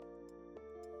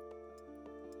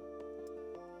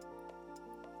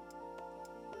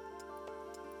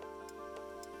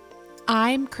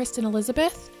I'm Kristen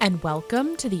Elizabeth, and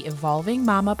welcome to the Evolving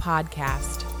Mama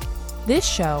podcast. This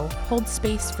show holds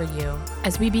space for you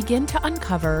as we begin to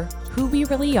uncover who we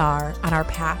really are on our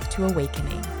path to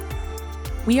awakening.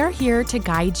 We are here to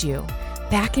guide you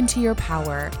back into your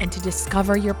power and to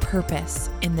discover your purpose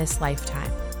in this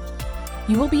lifetime.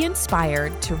 You will be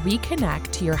inspired to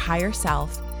reconnect to your higher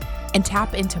self and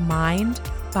tap into mind,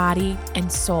 body,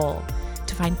 and soul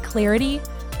to find clarity,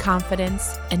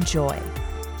 confidence, and joy.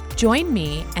 Join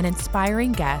me and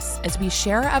inspiring guests as we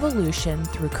share our evolution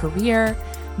through career,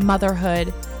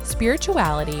 motherhood,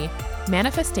 spirituality,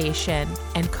 manifestation,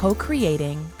 and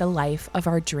co-creating the life of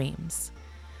our dreams.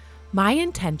 My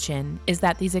intention is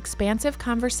that these expansive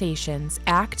conversations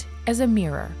act as a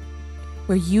mirror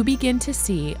where you begin to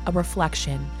see a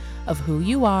reflection of who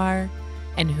you are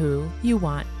and who you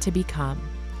want to become.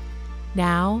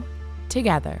 Now,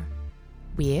 together,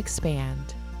 we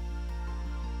expand.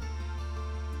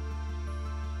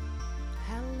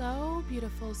 Hello,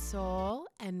 beautiful soul,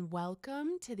 and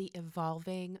welcome to the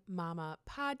Evolving Mama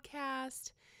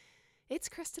podcast. It's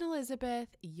Kristen Elizabeth,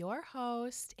 your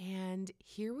host, and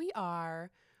here we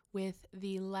are with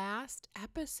the last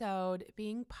episode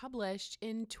being published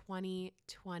in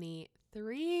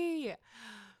 2023.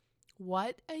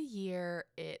 What a year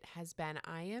it has been.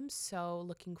 I am so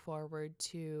looking forward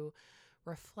to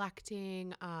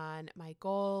reflecting on my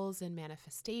goals and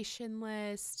manifestation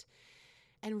list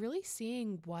and really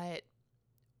seeing what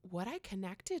I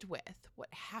connected with,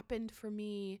 what happened for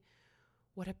me,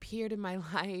 what appeared in my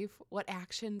life, what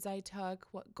actions I took,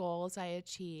 what goals I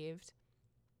achieved,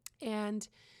 and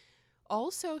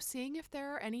also seeing if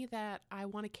there are any that I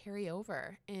want to carry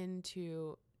over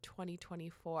into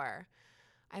 2024.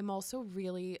 I'm also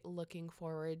really looking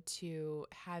forward to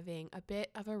having a bit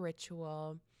of a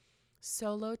ritual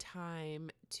solo time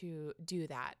to do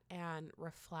that and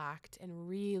reflect and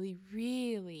really,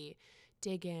 really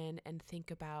dig in and think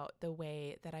about the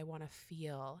way that I want to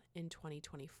feel in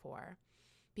 2024.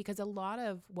 Because a lot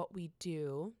of what we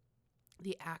do,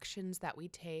 the actions that we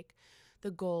take,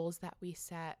 the goals that we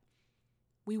set,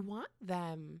 we want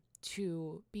them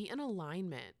to be in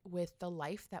alignment with the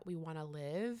life that we want to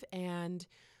live and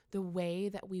the way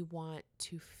that we want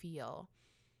to feel.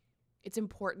 It's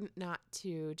important not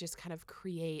to just kind of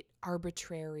create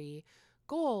arbitrary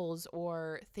goals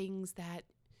or things that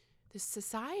the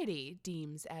society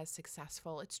deems as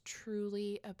successful. It's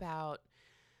truly about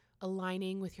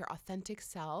aligning with your authentic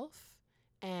self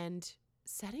and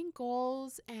setting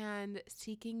goals and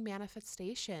seeking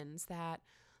manifestations that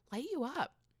light you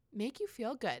up, make you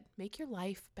feel good, make your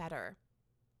life better.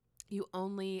 You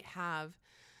only have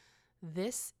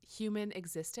this human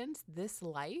existence, this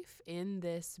life in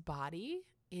this body,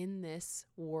 in this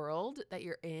world that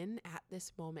you're in at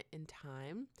this moment in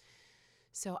time.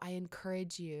 So I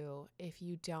encourage you, if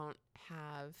you don't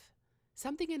have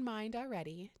something in mind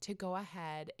already, to go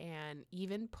ahead and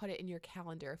even put it in your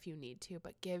calendar if you need to,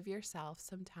 but give yourself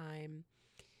some time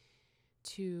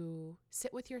to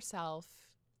sit with yourself,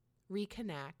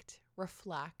 reconnect,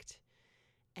 reflect,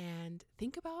 and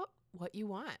think about what you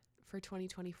want for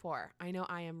 2024. I know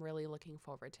I am really looking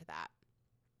forward to that.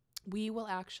 We will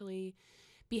actually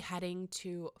be heading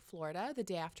to Florida the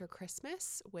day after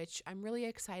Christmas, which I'm really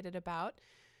excited about.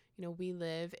 You know, we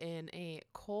live in a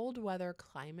cold weather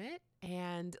climate,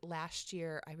 and last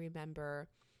year I remember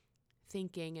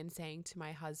thinking and saying to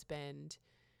my husband,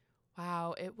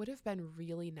 wow, it would have been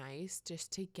really nice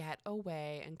just to get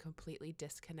away and completely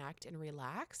disconnect and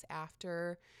relax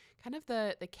after kind of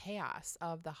the chaos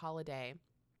of the holiday.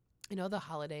 I know the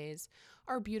holidays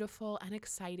are beautiful and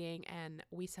exciting, and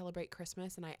we celebrate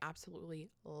Christmas, and I absolutely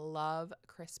love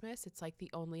Christmas. It's like the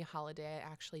only holiday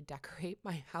I actually decorate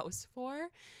my house for.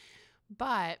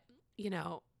 But, you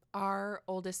know, our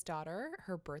oldest daughter,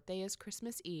 her birthday is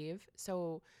Christmas Eve.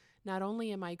 So not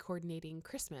only am I coordinating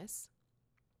Christmas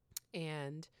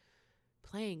and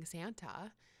playing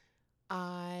Santa,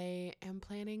 I am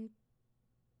planning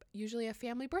usually a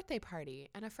family birthday party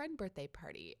and a friend birthday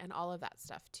party and all of that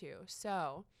stuff too.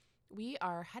 So we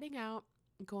are heading out,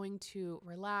 going to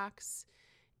relax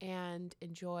and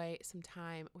enjoy some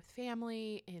time with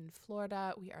family in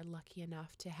Florida. We are lucky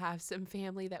enough to have some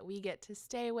family that we get to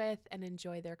stay with and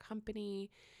enjoy their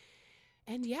company.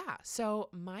 And yeah, so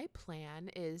my plan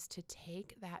is to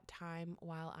take that time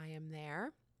while I am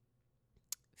there,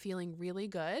 feeling really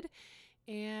good,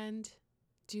 and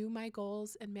do my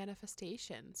goals and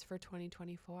manifestations for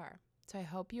 2024. So I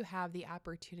hope you have the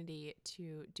opportunity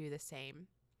to do the same.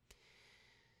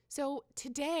 So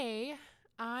today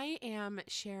I am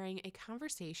sharing a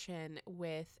conversation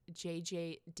with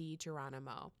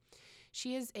DiGeronimo.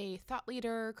 She is a thought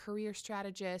leader, career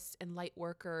strategist, and light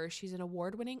worker. She's an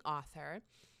award-winning author,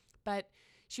 but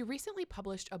she recently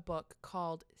published a book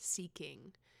called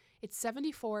Seeking. It's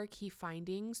 74 key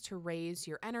findings to raise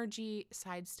your energy,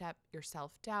 sidestep your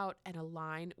self-doubt, and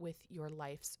align with your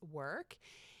life's work.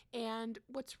 And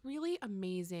what's really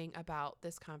amazing about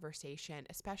this conversation,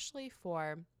 especially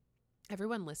for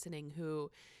everyone listening who,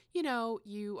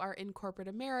 you are in corporate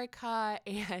America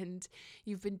and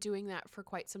you've been doing that for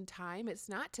quite some time, it's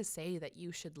not to say that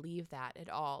you should leave that at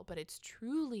all, but it's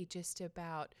truly just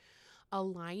about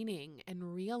aligning and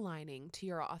realigning to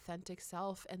your authentic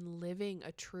self and living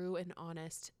a true and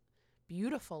honest,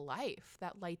 beautiful life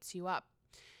that lights you up.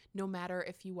 No matter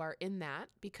if you are in that,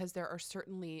 because there are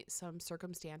certainly some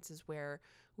circumstances where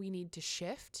we need to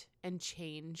shift and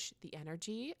change the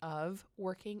energy of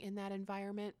working in that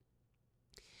environment.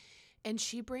 And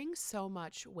she brings so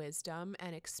much wisdom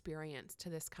and experience to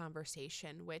this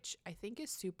conversation, which I think is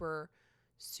super,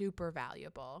 super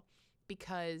valuable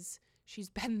because she's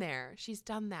been there, she's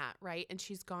done that, right? And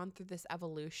she's gone through this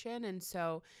evolution. And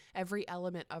so every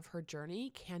element of her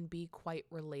journey can be quite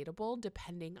relatable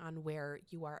depending on where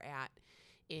you are at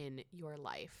in your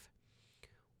life.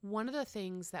 One of the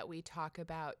things that we talk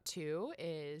about too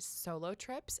is solo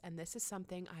trips. And this is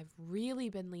something I've really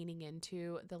been leaning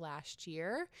into the last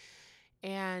year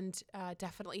and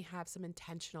definitely have some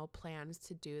intentional plans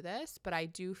to do this. But I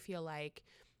do feel like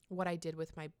what I did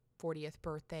with my 40th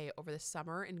birthday over the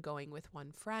summer and going with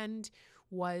one friend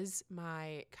was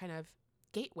my kind of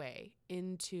gateway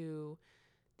into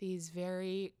these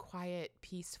very quiet,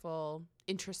 peaceful,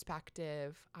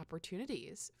 introspective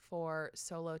opportunities for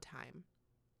solo time.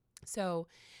 So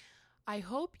I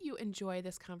hope you enjoy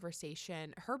this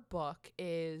conversation. Her book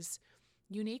is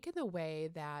unique in the way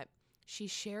that she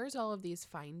shares all of these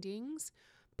findings,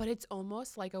 but it's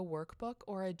almost like a workbook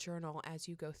or a journal as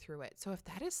you go through it. So if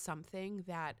that is something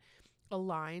that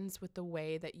aligns with the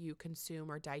way that you consume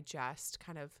or digest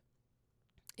kind of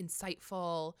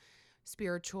insightful,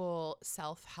 spiritual,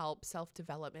 self-help,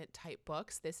 self-development type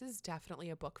books, this is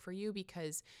definitely a book for you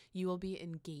because you will be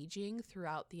engaging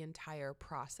throughout the entire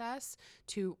process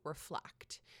to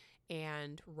reflect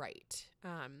and write.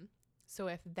 So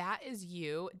if that is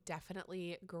you,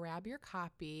 definitely grab your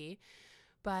copy.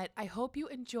 But I hope you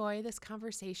enjoy this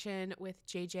conversation with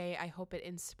JJ. I hope it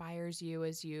inspires you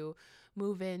as you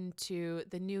move into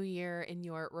the new year in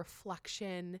your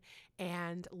reflection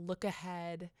and look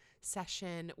ahead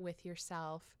session with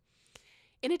yourself.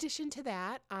 In addition to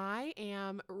that, I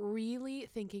am really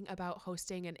thinking about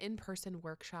hosting an in-person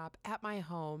workshop at my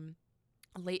home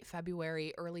late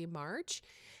February, early March.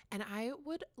 And I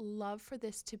would love for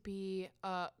this to be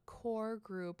a core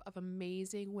group of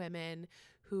amazing women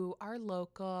who are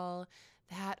local,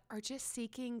 that are just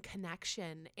seeking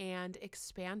connection and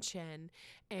expansion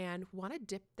and want to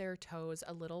dip their toes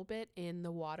a little bit in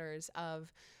the waters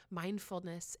of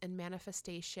mindfulness and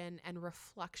manifestation and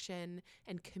reflection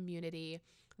and community.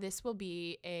 This will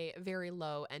be a very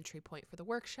low entry point for the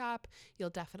workshop. You'll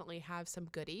definitely have some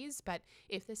goodies, but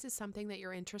if this is something that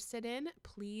you're interested in,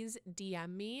 please DM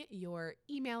me your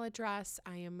email address.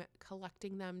 I am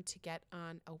collecting them to get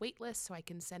on a wait list so I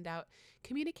can send out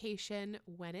communication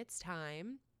when it's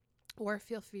time, or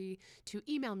feel free to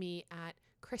email me at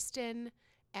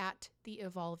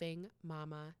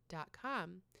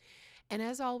kristen@theevolvingmama.com. And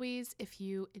as always, if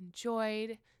you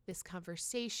enjoyed this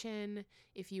conversation,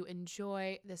 if you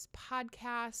enjoy this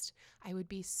podcast, I would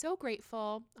be so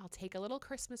grateful. I'll take a little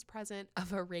Christmas present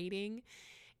of a rating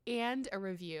and a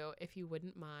review if you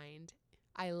wouldn't mind.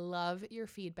 I love your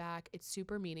feedback. It's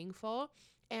super meaningful.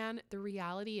 And the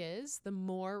reality is, the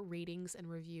more ratings and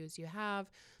reviews you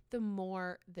have, the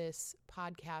more this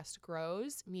podcast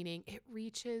grows, meaning it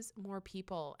reaches more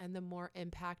people and the more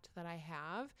impact that I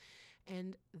have.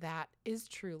 And that is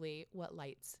truly what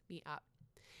lights me up.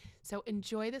 So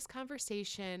enjoy this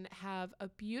conversation. Have a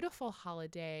beautiful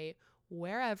holiday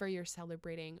wherever you're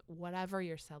celebrating, whatever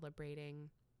you're celebrating.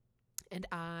 And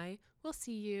I will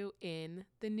see you in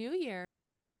the new year.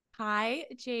 Hi,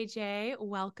 JJ.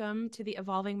 Welcome to the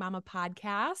Evolving Mama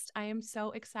podcast. I am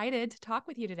so excited to talk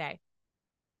with you today.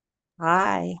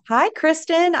 Hi. Hi,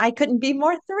 Kristen. I couldn't be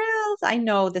more thrilled. I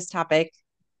know this topic,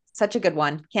 such a good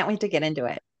one. Can't wait to get into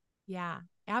it. Yeah,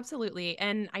 absolutely.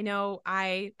 And I know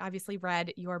I obviously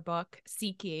read your book,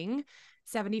 Seeking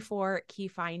 74 Key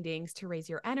Findings to Raise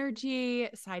Your Energy,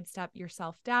 Sidestep Your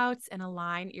Self-Doubts, and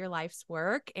Align Your Life's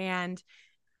Work. And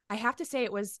I have to say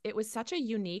it was such a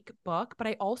unique book, but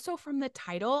I also, from the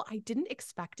title, I didn't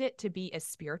expect it to be as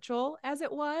spiritual as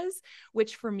it was,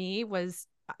 which for me was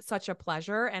such a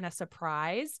pleasure and a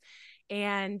surprise.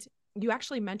 And you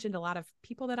actually mentioned a lot of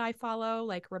people that I follow,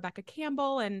 like Rebecca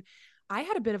Campbell. And I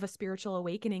had a bit of a spiritual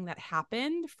awakening that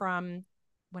happened from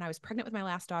when I was pregnant with my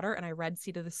last daughter and I read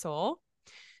Seed of the Soul.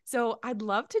 So I'd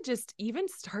love to just even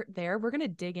start there. We're going to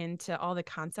dig into all the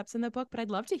concepts in the book, but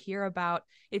I'd love to hear about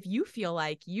if you feel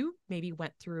like you maybe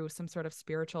went through some sort of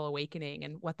spiritual awakening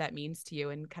and what that means to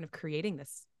you and kind of creating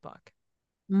this book.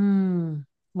 Mm.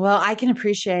 Well, I can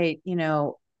appreciate,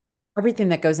 everything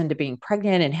that goes into being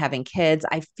pregnant and having kids.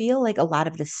 I feel like a lot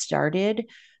of this started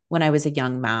when I was a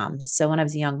young mom. So when I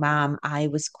was a young mom, I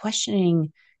was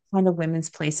questioning kind of women's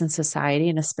place in society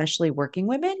and especially working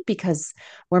women because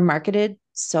we're marketed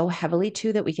so heavily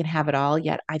to that we can have it all.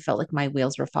 Yet I felt like my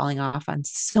wheels were falling off on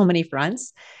so many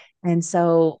fronts. And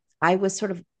so I was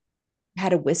sort of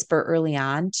had a whisper early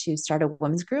on to start a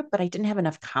women's group, but I didn't have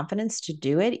enough confidence to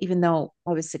do it. Even though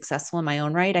I was successful in my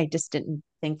own right, I just didn't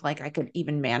think like I could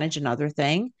even manage another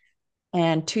thing.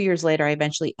 And 2 years later, I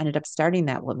eventually ended up starting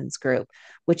that women's group,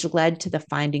 which led to the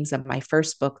findings of my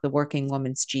first book, The Working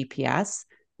Woman's GPS,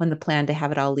 When the Plan to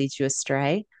Have It All Leads You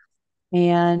Astray.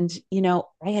 And,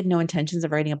 I had no intentions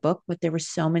of writing a book, but there were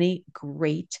so many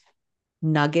great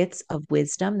nuggets of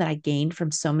wisdom that I gained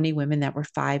from so many women that were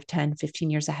 5, 10, 15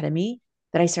 years ahead of me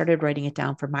that I started writing it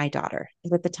down for my daughter.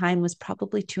 And at the time was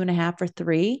probably 2.5 or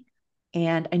 3.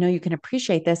 And I know you can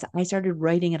appreciate this. I started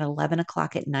writing at 11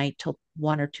 o'clock at night till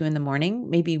 1 or 2 in the morning,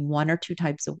 maybe 1 or 2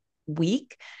 times a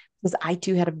week, because I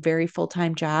too had a very full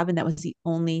time job. And that was the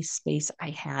only space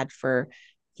I had for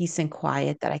peace and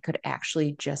quiet that I could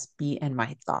actually just be in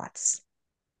my thoughts.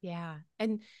 Yeah.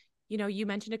 And, you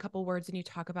mentioned a couple words and you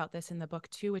talk about this in the book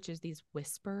too, which is these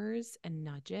whispers and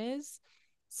nudges.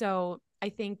 So I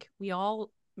think we all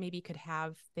maybe could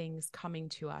have things coming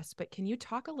to us, but can you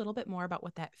talk a little bit more about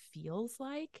what that feels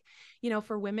like?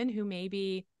 For women who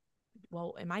maybe,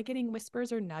 well, am I getting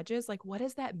whispers or nudges? Like, what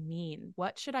does that mean?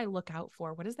 What should I look out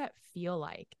for? What does that feel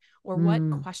like? Or what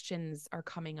Mm. questions are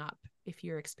coming up if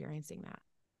you're experiencing that?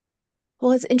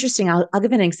 Well, it's interesting. I'll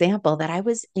give an example that I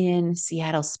was in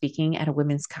Seattle speaking at a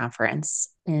women's conference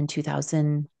in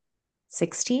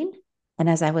 2016. And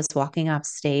as I was walking off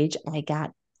stage, I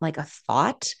got like a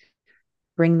thought,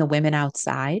 bring the women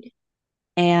outside.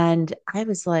 And I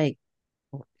was like,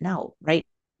 no, right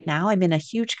now I'm in a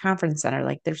huge conference center.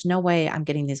 Like, there's no way I'm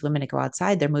getting these women to go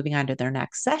outside. They're moving on to their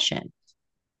next session.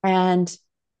 And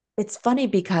it's funny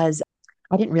because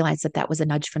I didn't realize that that was a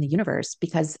nudge from the universe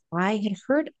because I had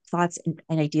heard thoughts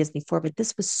and ideas before, but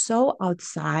this was so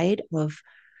outside of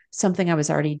something I was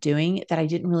already doing that I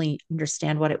didn't really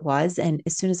understand what it was. And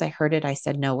as soon as I heard it, I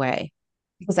said, no way.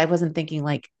 Because I wasn't thinking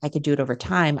like I could do it over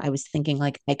time. I was thinking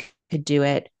like I could do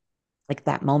it like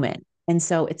that moment. And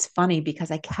so it's funny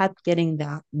because I kept getting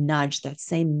that nudge, that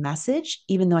same message,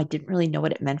 even though I didn't really know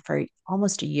what it meant for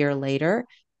almost a year later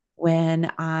when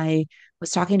I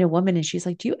was talking to a woman and she's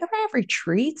like, do you ever have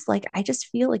retreats? Like, I just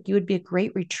feel like you would be a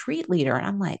great retreat leader. And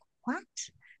I'm like, what?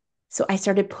 So I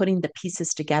started putting the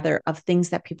pieces together of things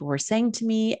that people were saying to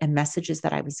me and messages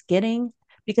that I was getting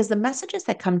because the messages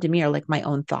that come to me are like my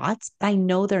own thoughts. I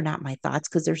know they're not my thoughts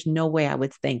because there's no way I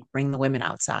would think bring the women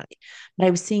outside. But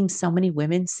I was seeing so many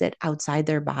women sit outside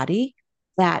their body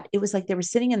that it was like they were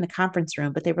sitting in the conference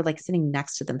room, but they were like sitting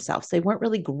next to themselves. They weren't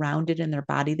really grounded in their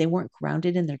body, they weren't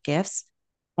grounded in their gifts.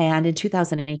 And in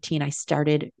 2018, I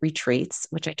started retreats,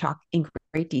 which I talk in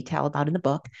great detail about in the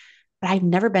book. But I'd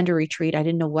never been to a retreat. I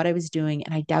didn't know what I was doing.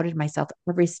 And I doubted myself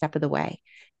every step of the way.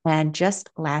 And just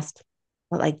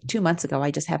like 2 months ago,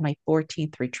 I just had my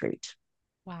 14th retreat.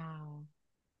 Wow.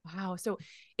 Wow. So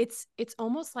it's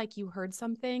almost like you heard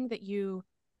something that you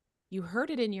heard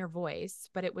it in your voice,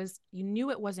 but it was you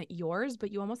knew it wasn't yours,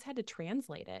 but you almost had to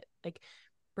translate it. Like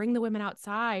bring the women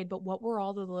outside, but what were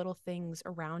all the little things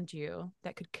around you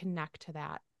that could connect to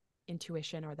that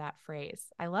intuition or that phrase?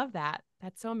 I love that.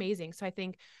 That's so amazing. So I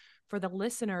think for the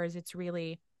listeners, it's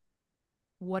really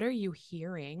what are you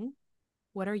hearing?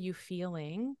 What are you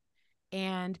feeling?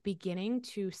 And beginning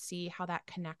to see how that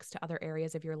connects to other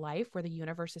areas of your life where the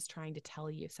universe is trying to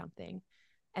tell you something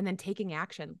and then taking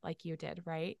action like you did,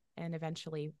 right? And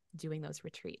eventually doing those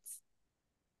retreats.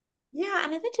 Yeah.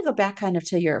 And I'd like to go back kind of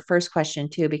to your first question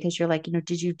too, because you're like,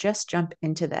 did you just jump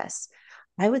into this?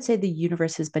 I would say the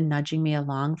universe has been nudging me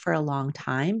along for a long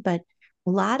time, but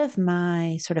a lot of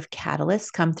my sort of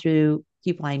catalysts come through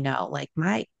people I know. Like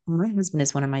my husband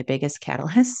is one of my biggest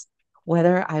catalysts,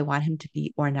 whether I want him to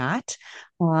be or not.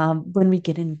 When we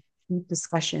get in deep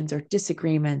discussions or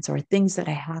disagreements or things that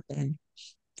happen,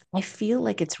 I feel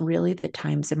like it's really the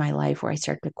times in my life where I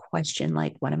start to question,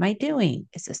 like, what am I doing?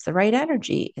 Is this the right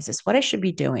energy? Is this what I should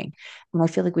be doing? And I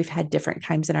feel like we've had different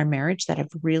times in our marriage that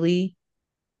have really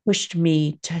pushed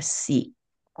me to seek.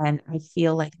 And I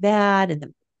feel like that. And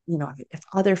then, if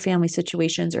other family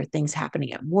situations or things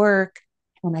happening at work,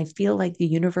 and I feel like the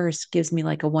universe gives me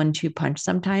like a 1-2 punch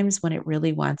sometimes when it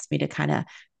really wants me to kind of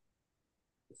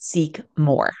seek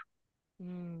more.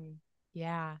 Mm,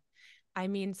 yeah. I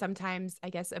mean, sometimes I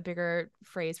guess a bigger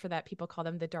phrase for that, people call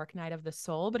them the dark night of the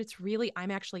soul, but it's really,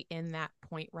 I'm actually in that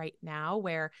point right now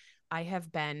where I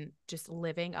have been just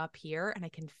living up here and I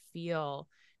can feel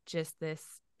just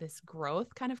this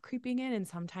growth kind of creeping in. And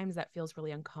sometimes that feels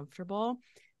really uncomfortable.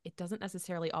 It doesn't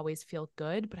necessarily always feel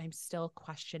good, but I'm still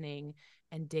questioning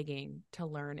and digging to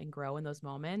learn and grow in those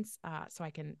moments. So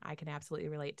I can absolutely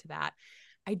relate to that.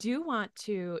 I do want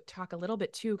to talk a little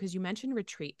bit too, because you mentioned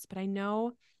retreats, but I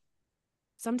know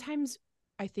sometimes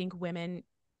I think women,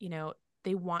 you know,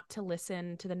 they want to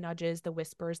listen to the nudges, the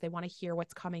whispers, they want to hear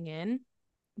what's coming in.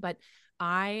 But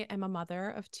I am a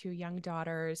mother of two young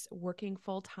daughters, working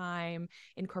full time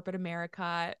in corporate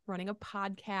America, running a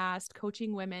podcast,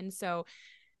 coaching women. So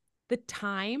the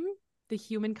time, the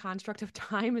human construct of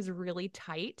time is really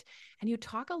tight. And you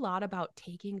talk a lot about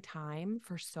taking time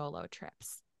for solo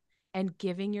trips and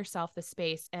giving yourself the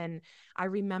space. And I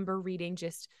remember reading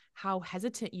just how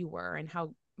hesitant you were and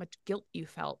how much guilt you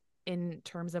felt in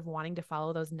terms of wanting to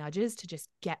follow those nudges to just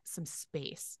get some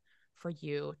space for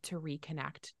you to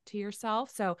reconnect to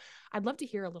yourself. So I'd love to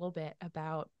hear a little bit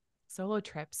about solo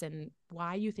trips and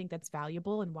why you think that's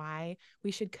valuable and why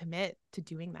we should commit to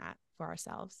doing that for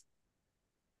ourselves.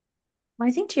 Well,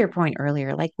 I think to your point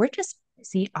earlier, like we're just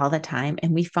busy all the time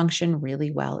and we function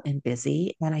really well in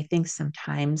busy. And I think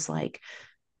sometimes like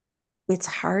it's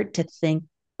hard to think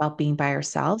about being by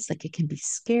ourselves. Like it can be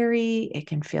scary, it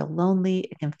can feel lonely,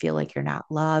 it can feel like you're not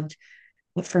loved.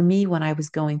 But for me, when I was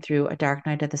going through a dark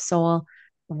night of the soul,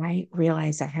 I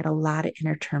realized I had a lot of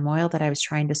inner turmoil that I was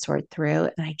trying to sort through,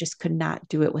 and I just could not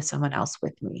do it with someone else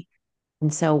with me.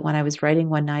 And so when I was writing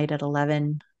one night at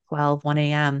 11, 12, 1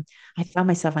 a.m., I found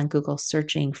myself on Google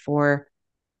searching for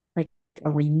like a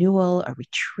renewal, a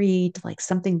retreat, like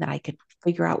something that I could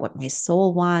figure out what my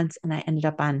soul wants. And I ended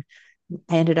up on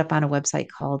a website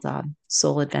called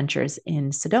Soul Adventures in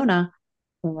Sedona.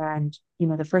 And,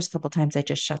 the first couple of times I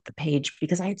just shut the page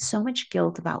because I had so much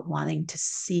guilt about wanting to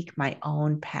seek my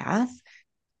own path.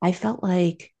 I felt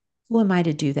like, who am I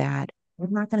to do that?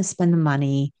 I'm not going to spend the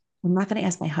money. I'm not going to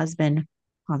ask my husband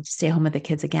to stay home with the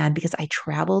kids again because I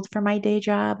traveled for my day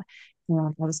job. I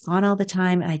was gone all the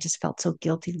time and I just felt so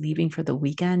guilty leaving for the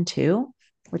weekend too,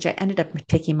 which I ended up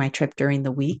taking my trip during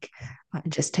the week,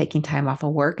 just taking time off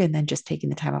of work and then just taking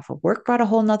the time off of work brought a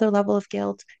whole nother level of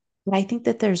guilt. But I think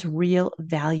that there's real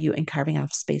value in carving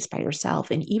out space by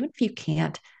yourself. And even if you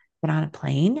can't get on a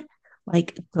plane,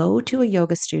 like go to a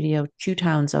yoga studio 2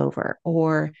 towns over,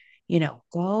 or,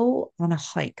 go on a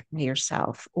hike by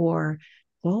yourself, or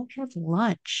go have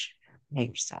lunch by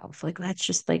yourself. Like that's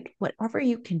just like whatever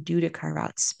you can do to carve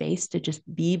out space to just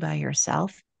be by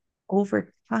yourself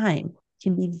over time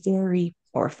can be very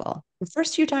powerful. The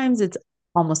first few times it's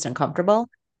almost uncomfortable.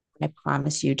 I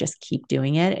promise you, just keep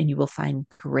doing it and you will find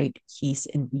great peace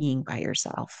in being by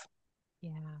yourself.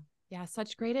 Yeah. Yeah.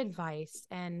 Such great advice.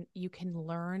 And you can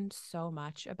learn so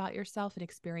much about yourself and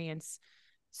experience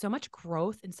so much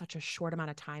growth in such a short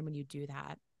amount of time when you do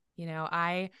that.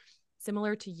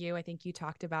 Similar to you, I think you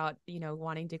talked about,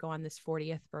 wanting to go on this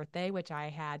 40th birthday, which I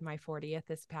had my 40th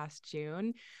this past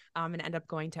June, and end up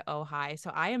going to Ojai. So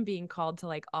I am being called to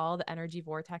like all the energy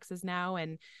vortexes now.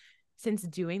 And since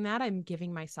doing that, I'm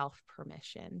giving myself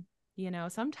permission.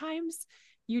 Sometimes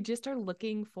you just are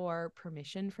looking for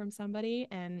permission from somebody.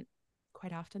 And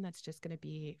quite often that's just going to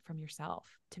be from yourself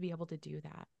to be able to do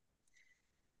that.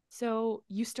 So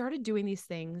you started doing these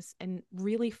things and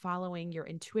really following your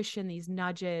intuition, these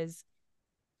nudges,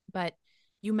 but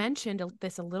you mentioned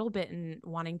this a little bit in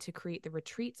wanting to create the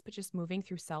retreats, but just moving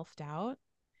through self doubt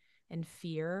and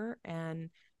fear. And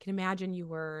can imagine you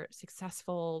were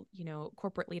successful,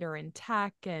 corporate leader in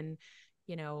tech and,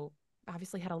 you know,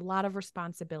 obviously had a lot of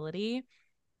responsibility.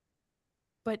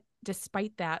 But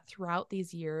despite that, throughout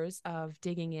these years of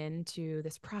digging into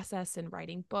this process and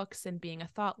writing books and being a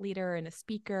thought leader and a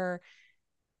speaker,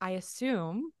 I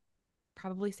assume,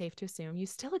 probably safe to assume, you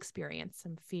still experience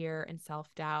some fear and self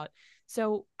doubt.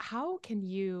 So, how can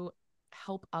you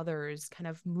help others kind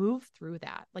of move through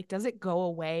that? Like, does it go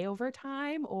away over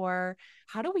time, or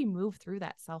how do we move through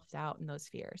that self doubt and those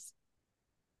fears?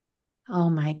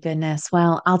 Oh my goodness.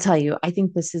 Well, I'll tell you, I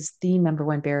think this is the number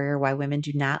one barrier why women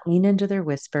do not lean into their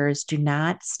whispers, do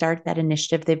not start that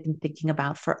initiative they've been thinking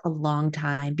about for a long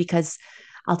time. Because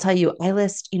I'll tell you,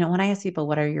 when I ask people,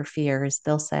 what are your fears?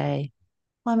 They'll say,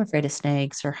 well, I'm afraid of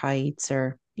snakes or heights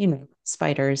or,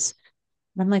 spiders.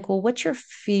 And I'm like, well, what's your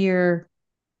fear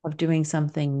of doing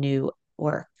something new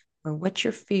work? Or what's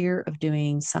your fear of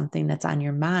doing something that's on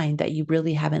your mind that you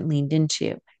really haven't leaned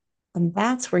into? And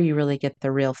that's where you really get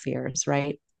the real fears,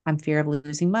 right? I'm fear of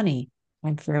losing money.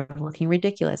 I'm fear of looking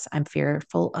ridiculous. I'm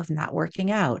fearful of not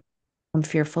working out. I'm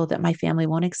fearful that my family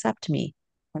won't accept me.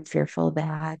 I'm fearful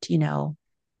that,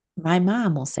 my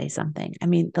mom will say something. I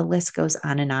mean, the list goes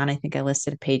on and on. I think I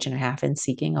listed a page and a half in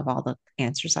Seeking of all the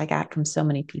answers I got from so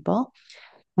many people.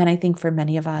 And I think for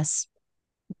many of us,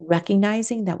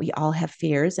 recognizing that we all have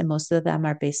fears, and most of them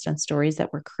are based on stories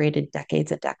that were created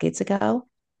decades and decades ago,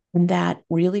 and that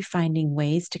really finding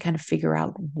ways to kind of figure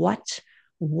out what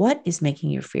is making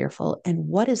you fearful and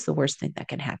what is the worst thing that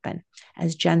can happen.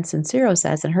 As Jen Sincero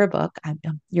says in her book,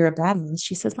 You're a Badass,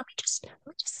 she says, let me just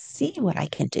see what I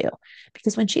can do.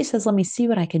 Because when she says, let me see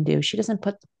what I can do, she doesn't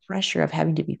put the pressure of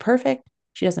having to be perfect.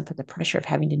 She doesn't put the pressure of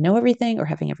having to know everything or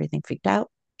having everything figured out.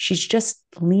 She's just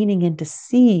leaning in to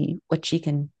see what she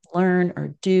can learn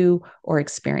or do or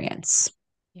experience.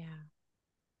 Yeah.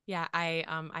 Yeah, I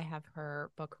have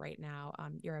her book right now.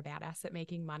 You're a Badass at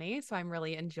Making Money. So I'm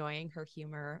really enjoying her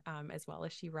humor as well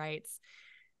as she writes.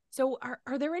 So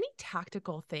are there any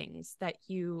tactical things that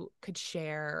you could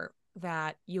share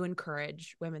that you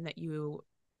encourage women that you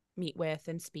meet with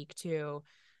and speak to?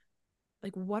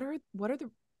 Like what are the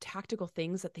tactical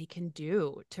things that they can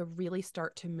do to really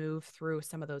start to move through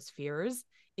some of those fears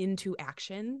into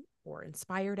action or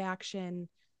inspired action?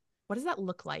 What does that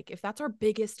look like? If that's our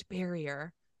biggest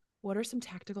barrier, what are some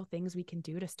tactical things we can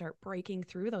do to start breaking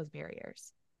through those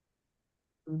barriers?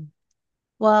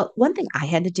 Well, one thing I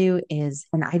had to do is,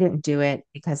 and I didn't do it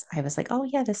because I was like, oh,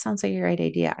 yeah, this sounds like a great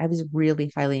idea. I was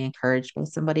really highly encouraged by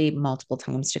somebody multiple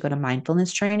times to go to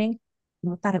mindfulness training.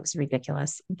 And I thought it was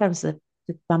ridiculous. I thought it was the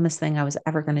dumbest thing I was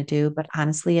ever going to do. But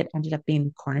honestly, it ended up being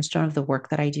the cornerstone of the work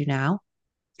that I do now.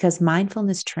 Because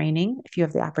mindfulness training, if you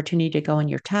have the opportunity to go in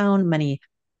your town, many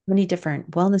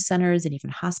different wellness centers and even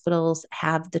hospitals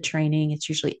have the training. It's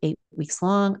usually 8 weeks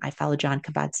long. I follow John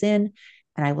Kabat-Zinn,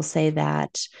 and I will say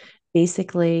that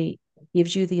basically it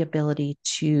gives you the ability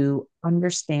to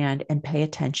understand and pay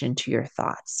attention to your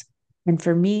thoughts. And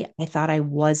for me, I thought I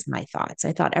was my thoughts.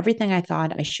 I thought everything I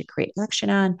thought I should create action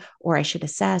on, or I should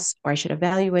assess, or I should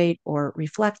evaluate, or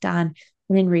reflect on.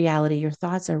 And in reality, your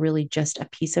thoughts are really just a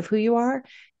piece of who you are.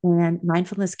 And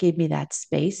mindfulness gave me that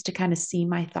space to kind of see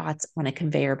my thoughts on a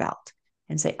conveyor belt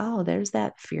and say, oh, there's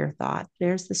that fear thought.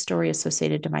 There's the story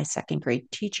associated to my second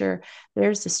grade teacher.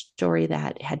 There's the story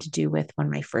that had to do with when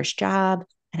my first job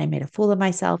and I made a fool of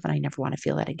myself and I never want to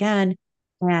feel that again.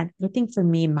 And I think for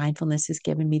me, mindfulness has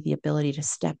given me the ability to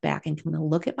step back and kind of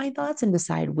look at my thoughts and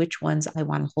decide which ones I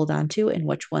want to hold on to and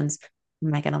which ones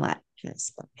am I going to let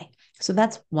just by. So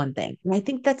that's one thing. And I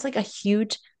think that's like a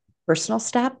huge personal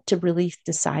step to really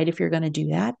decide if you're going to do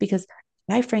that because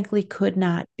I frankly could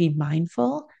not be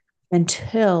mindful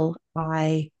until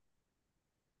I'm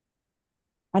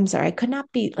sorry, I could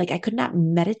not be like, I could not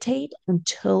meditate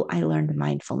until I learned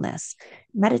mindfulness.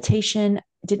 Meditation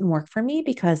didn't work for me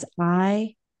because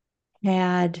I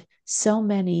had so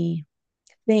many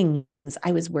things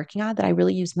I was working on that I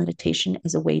really use meditation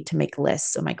as a way to make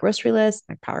lists. So my grocery list,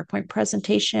 my PowerPoint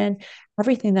presentation,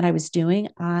 everything that I was doing,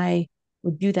 I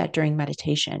would do that during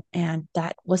meditation. And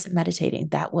that wasn't meditating,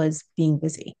 that was being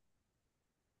busy.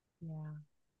 Yeah.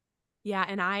 Yeah,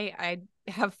 and I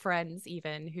have friends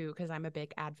even who, because I'm a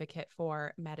big advocate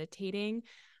for meditating,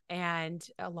 and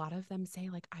a lot of them say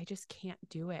like I just can't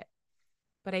do it.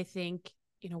 But I think,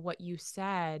 what you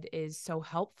said is so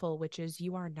helpful, which is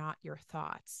you are not your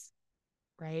thoughts,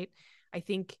 right? I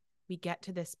think we get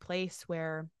to this place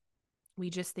where we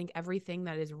just think everything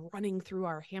that is running through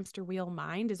our hamster wheel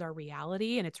mind is our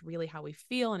reality, and it's really how we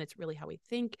feel, and it's really how we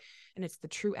think, and it's the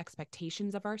true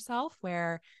expectations of ourselves,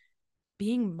 where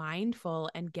being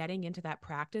mindful and getting into that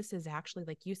practice is actually,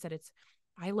 like you said,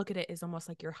 I look at it as almost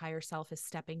like your higher self is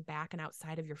stepping back and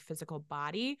outside of your physical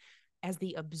body as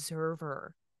the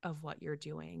observer of what you're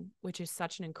doing, which is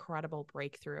such an incredible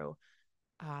breakthrough,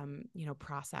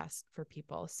 process for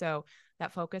people. So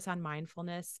that focus on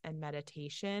mindfulness and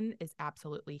meditation is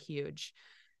absolutely huge.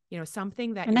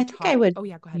 Something that And you I think I taught. would, Oh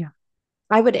yeah, go ahead. yeah.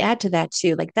 I would add to that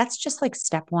too. Like that's just like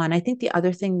step one. I think the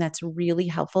other thing that's really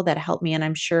helpful that helped me, and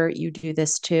I'm sure you do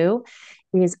this too,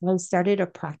 is I started a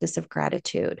practice of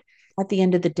gratitude. At the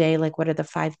end of the day, like what are the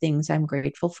 5 things I'm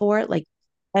grateful for? Like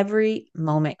every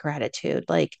moment gratitude.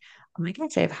 Like, oh my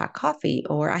gosh, I have hot coffee,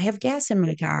 or I have gas in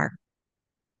my car.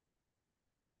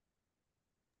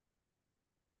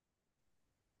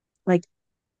 Like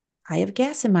I have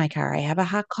gas in my car. I have a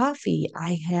hot coffee.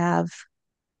 I have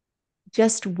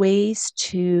just ways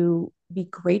to be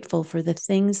grateful for the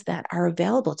things that are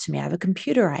available to me. I have a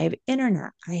computer, I have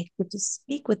internet, I get to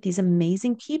speak with these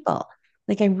amazing people.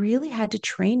 Like I really had to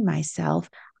train myself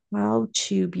how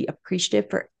to be appreciative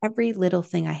for every little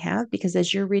thing I have, because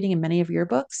as you're reading in many of your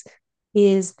books,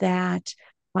 is that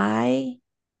I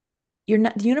you're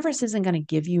not the universe isn't going to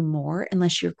give you more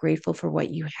unless you're grateful for what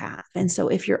you have. And so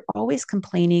if you're always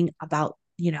complaining about,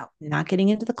 not getting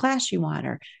into the class you want,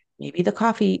 or maybe the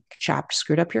coffee shop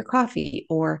screwed up your coffee,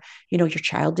 or your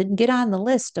child didn't get on the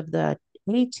list of the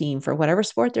A team for whatever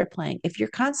sport they're playing. If you're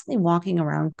constantly walking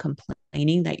around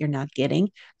complaining that you're not getting,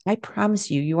 I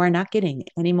promise you, you are not getting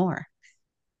anymore.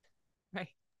 Right.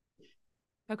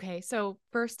 Okay, so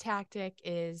first tactic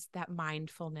is that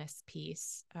mindfulness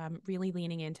piece, really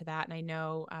leaning into that. And I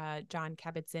know John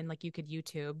Kabat-Zinn, like you could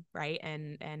YouTube, right,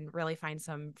 and really find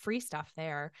some free stuff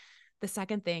there. The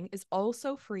second thing is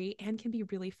also free and can be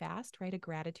really fast, right? A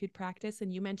gratitude practice.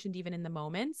 And you mentioned even in the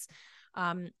moments.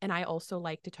 And I also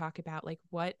like to talk about like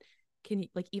what can you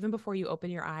like even before you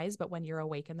open your eyes, but when you're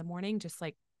awake in the morning, just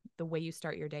like the way you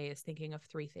start your day is thinking of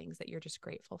three things that you're just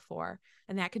grateful for.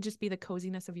 And that could just be the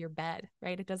coziness of your bed,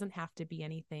 right? It doesn't have to be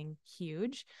anything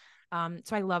huge.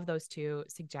 So I love those two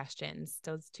suggestions,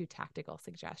 those two tactical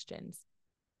suggestions.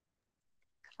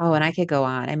 Oh, and I could go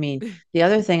on. I mean, the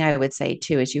other thing I would say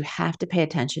too is you have to pay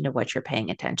attention to what you're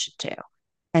paying attention to.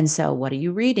 And so, what are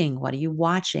you reading? What are you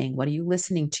watching? What are you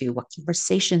listening to? What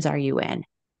conversations are you in?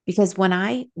 Because when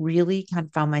I really kind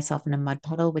of found myself in a mud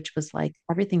puddle, which was like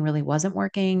everything really wasn't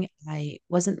working, I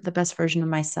wasn't the best version of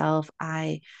myself.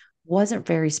 I wasn't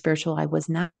very spiritual. I was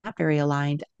not very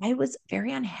aligned. I was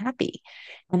very unhappy.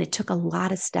 And it took a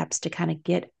lot of steps to kind of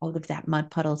get out of that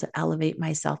mud puddle to elevate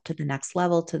myself to the next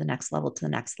level, to the next level, to the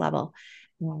next level.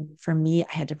 And for me,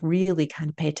 I had to really kind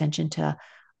of pay attention to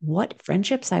what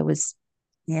friendships I was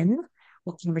in,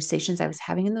 what conversations I was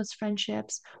having in those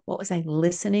friendships, what was I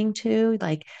listening to?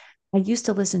 Like I used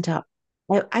to listen to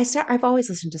I've always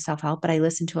listened to self-help, but I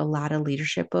listened to a lot of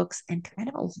leadership books, and kind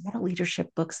of a lot of leadership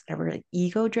books that were like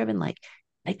ego driven, like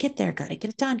I get there, gotta get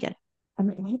it done, get it. I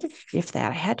mean, I had to shift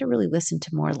that. I had to really listen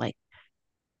to more like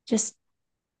just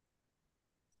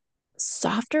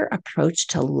softer approach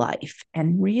to life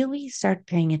and really start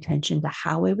paying attention to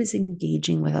how I was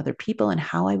engaging with other people and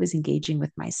how I was engaging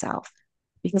with myself.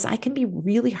 Because I can be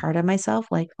really hard on myself,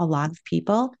 like a lot of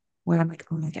people, where I'm like,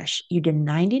 oh my gosh, you did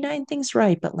 99 things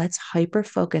right, but let's hyper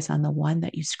focus on the one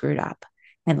that you screwed up.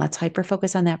 And let's hyper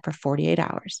focus on that for 48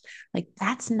 hours. Like,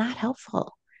 that's not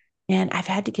helpful. And I've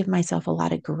had to give myself a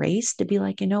lot of grace to be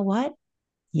like, you know what?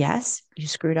 Yes, you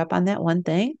screwed up on that one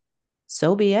thing.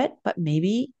 So be it. But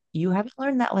maybe you haven't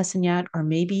learned that lesson yet, or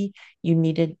maybe you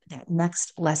needed that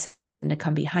next lesson to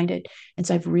come behind it. And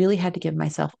so I've really had to give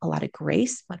myself a lot of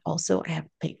grace, but also I have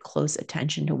to pay close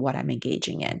attention to what I'm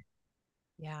engaging in.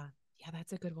 Yeah. Yeah,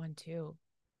 that's a good one too.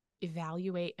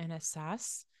 Evaluate and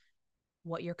assess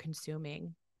what you're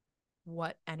consuming,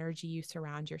 what energy you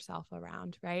surround yourself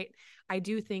around, right? I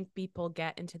do think people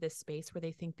get into this space where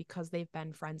they think because they've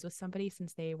been friends with somebody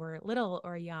since they were little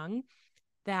or young,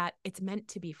 that it's meant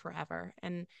to be forever.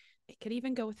 And it could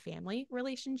even go with family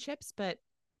relationships, but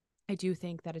I do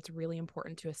think that it's really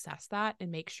important to assess that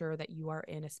and make sure that you are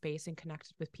in a space and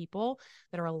connected with people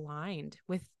that are aligned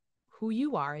with who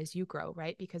you are as you grow,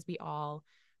 right? Because we all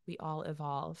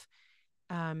evolve.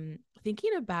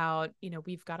 Thinking about,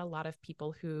 we've got a lot of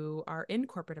people who are in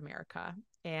corporate America.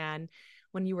 And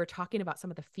when you were talking about some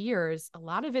of the fears, a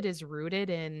lot of it is rooted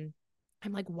in,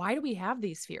 I'm like, why do we have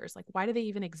these fears? Like, why do they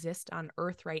even exist on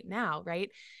earth right now?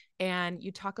 Right. And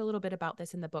you talk a little bit about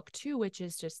this in the book too, which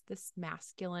is just this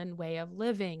masculine way of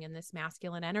living and this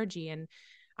masculine energy. And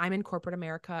I'm in corporate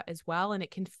America as well. And it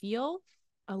can feel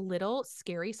a little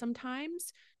scary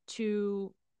sometimes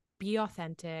to be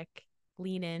authentic,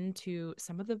 lean into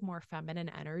some of the more feminine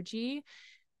energy.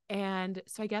 And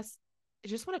so I guess I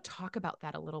just want to talk about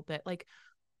that a little bit. Like,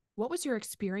 what was your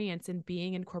experience in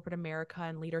being in corporate America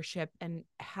and leadership and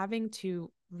having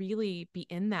to really be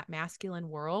in that masculine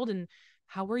world? And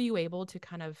how were you able to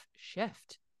kind of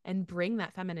shift and bring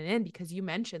that feminine in? Because you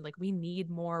mentioned like we need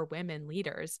more women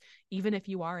leaders, even if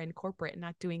you are in corporate and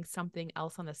not doing something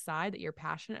else on the side that you're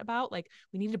passionate about. Like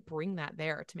we need to bring that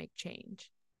there to make change.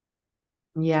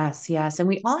 Yes, yes. And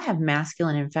we all have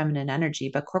masculine and feminine energy,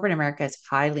 but corporate America is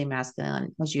highly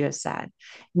masculine, as you have said.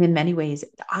 And in many ways,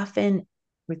 it often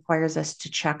requires us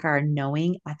to check our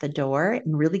knowing at the door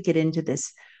and really get into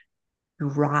this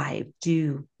drive,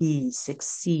 do, be,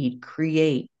 succeed,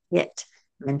 create, it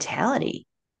mentality.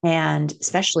 And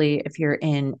especially if you're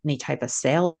in any type of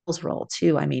sales role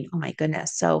too. I mean, oh my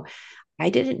goodness. So I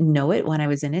didn't know it when I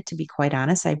was in it, to be quite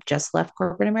honest. I just left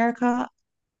corporate America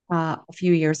a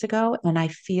few years ago. And I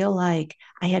feel like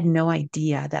I had no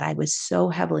idea that I was so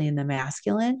heavily in the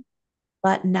masculine.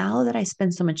 But now that I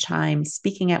spend so much time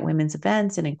speaking at women's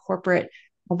events and in corporate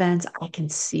events, I can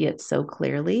see it so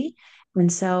clearly.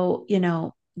 And so,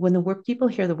 when the word people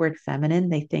hear the word feminine,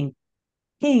 they think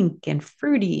pink and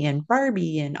fruity and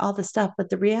Barbie and all the stuff. But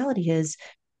the reality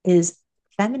is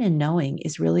feminine knowing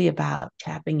is really about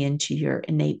tapping into your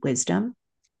innate wisdom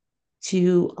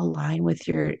to align with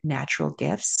your natural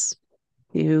gifts,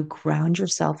 to ground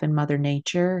yourself in Mother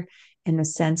Nature in the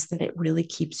sense that it really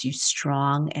keeps you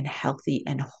strong and healthy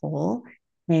and whole.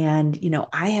 And,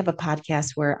 I have a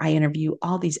podcast where I interview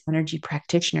all these energy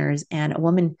practitioners, and a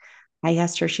woman, I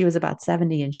asked her, she was about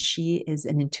 70 and she is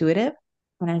an intuitive.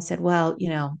 And I said, well,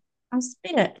 I was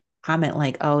made a comment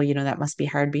like, oh, that must be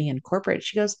hard being in corporate.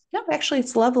 She goes, no, actually,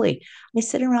 it's lovely. I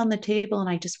sit around the table and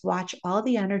I just watch all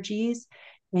the energies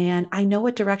and I know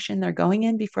what direction they're going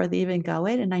in before they even go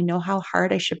it. And I know how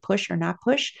hard I should push or not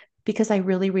push because I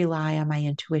really rely on my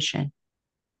intuition.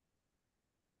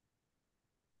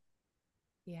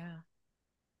 Yeah.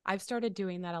 I've started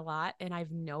doing that a lot and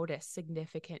I've noticed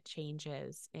significant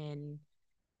changes in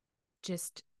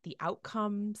just the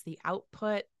outcomes, the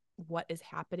output, what is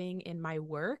happening in my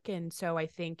work. And so I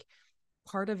think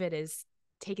part of it is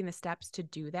taking the steps to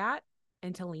do that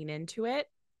and to lean into it,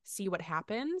 see what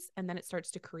happens, and then it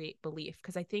starts to create belief.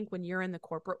 Because I think when you're in the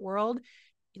corporate world,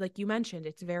 like you mentioned,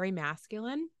 it's very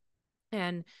masculine.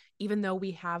 And even though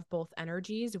we have both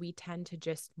energies, we tend to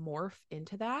just morph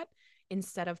into that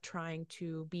instead of trying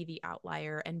to be the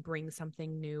outlier and bring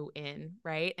something new in,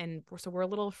 right? And so we're a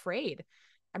little afraid.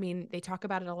 I mean, they talk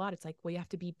about it a lot. It's like, well, you have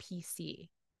to be PC,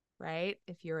 right?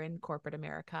 If you're in corporate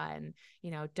America and,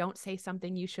 don't say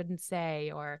something you shouldn't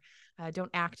say or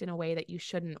don't act in a way that you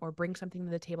shouldn't or bring something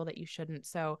to the table that you shouldn't.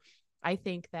 So I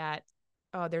think that,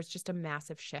 oh, there's just a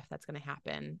massive shift that's going to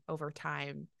happen over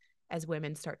time as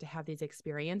women start to have these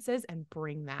experiences and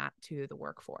bring that to the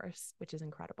workforce, which is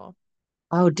incredible.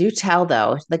 Oh, do tell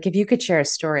though. Like if you could share a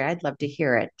story, I'd love to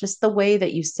hear it. Just the way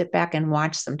that you sit back and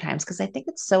watch sometimes, because I think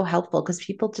it's so helpful because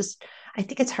I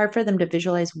think it's hard for them to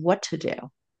visualize what to do.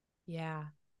 Yeah.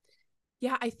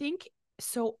 Yeah. I think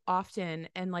so often,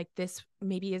 and like this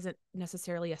maybe isn't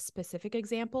necessarily a specific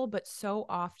example, but so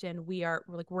often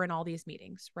we're in all these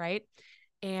meetings, right?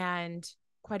 And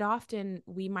quite often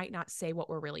we might not say what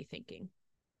we're really thinking.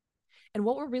 And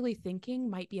what we're really thinking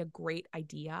might be a great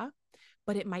idea,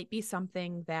 but it might be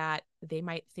something that they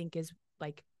might think is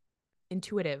like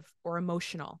intuitive or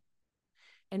emotional.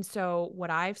 And so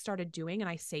what I've started doing, and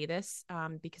I say this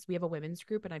because we have a women's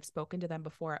group and I've spoken to them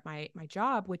before at my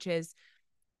job, which is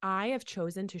I have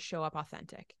chosen to show up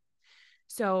authentic.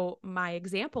 So my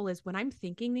example is when I'm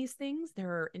thinking these things,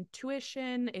 they're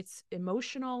intuition, it's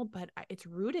emotional, but it's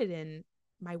rooted in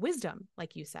my wisdom,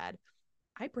 like you said.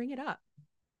 I bring it up.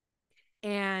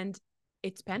 And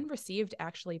it's been received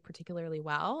actually particularly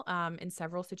well in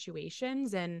several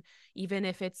situations. And even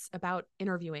if it's about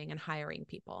interviewing and hiring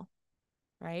people,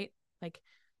 right? Like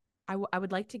I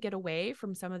would like to get away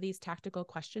from some of these tactical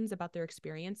questions about their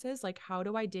experiences. Like, how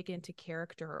do I dig into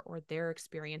character or their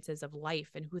experiences of life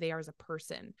and who they are as a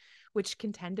person, which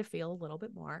can tend to feel a little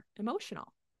bit more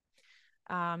emotional.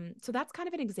 So that's kind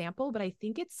of an example, but I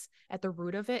think it's at the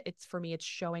root of it. It's for me, it's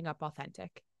showing up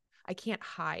authentic. I can't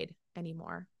hide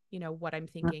anymore, what I'm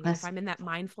thinking. And if That's I'm in that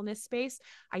mindfulness space,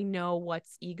 I know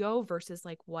what's ego versus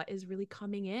like what is really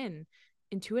coming in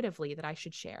intuitively that I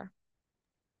should share.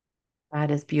 That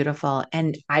is beautiful.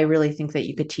 And I really think that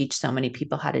you could teach so many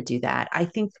people how to do that. I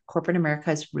think corporate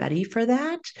America is ready for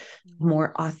that Mm.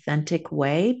 more authentic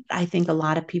way. I think a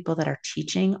lot of people that are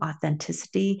teaching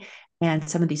authenticity and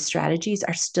some of these strategies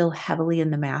are still heavily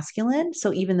in the masculine.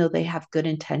 So even though they have good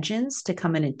intentions to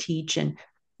come in and teach and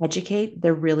educate,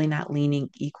 they're really not leaning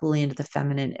equally into the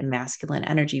feminine and masculine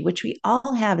energy, which we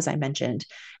all have, as I mentioned.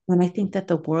 And I think that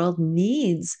the world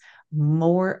needs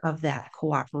more of that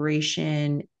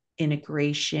cooperation,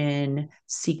 integration,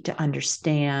 seek to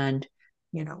understand,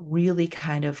 really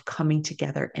kind of coming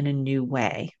together in a new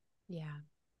way. Yeah.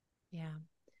 Yeah.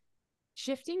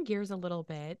 Shifting gears a little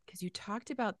bit, because you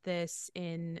talked about this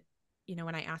when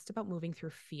I asked about moving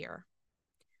through fear,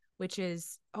 which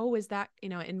is, oh, is that,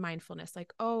 in mindfulness,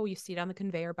 like, oh, you see it on the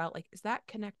conveyor belt, like, is that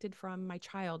connected from my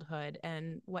childhood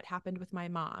and what happened with my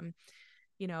mom?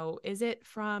 Is it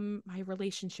from my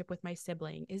relationship with my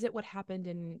sibling? Is it what happened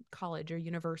in college or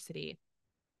university?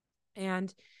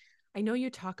 And I know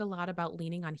you talk a lot about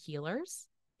leaning on healers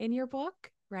in your book,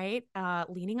 right?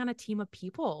 Leaning on a team of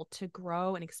people to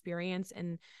grow and experience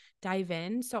and dive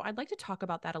in. So I'd like to talk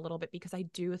about that a little bit because I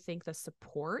do think the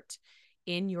support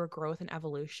in your growth and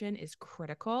evolution is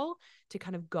critical to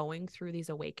kind of going through these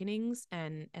awakenings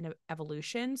and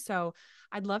evolution. So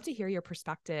I'd love to hear your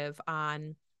perspective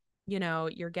on,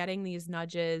 you're getting these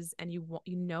nudges and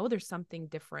there's something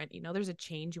different. There's a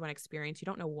change you want to experience. You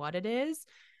don't know what it is,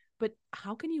 but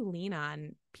how can you lean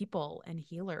on people and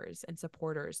healers and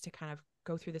supporters to kind of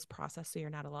go through this process so you're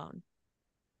not alone?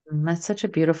 That's such a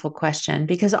beautiful question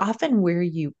because often where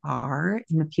you are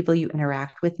and the people you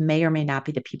interact with may or may not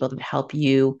be the people that help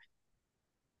you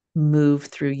move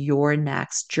through your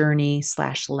next journey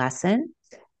slash lesson.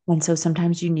 And so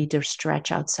sometimes you need to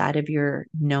stretch outside of your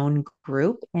known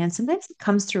group. And sometimes it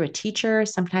comes through a teacher,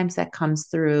 sometimes that comes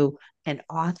through an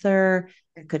author,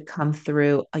 it could come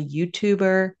through a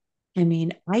YouTuber. I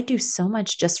mean, I do so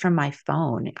much just from my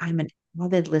phone. I'm an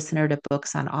avid listener to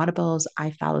books on Audibles.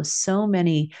 I follow so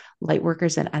many light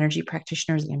workers and energy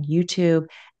practitioners on YouTube.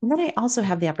 And then I also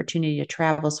have the opportunity to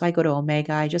travel. So I go to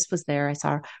Omega. I just was there. I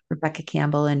saw Rebecca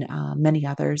Campbell and many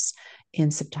others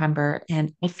in September.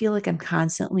 And I feel like I'm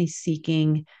constantly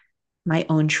seeking my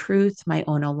own truth, my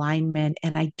own alignment.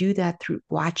 And I do that through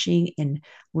watching and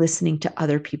listening to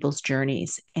other people's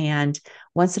journeys. And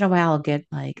once in a while, I'll get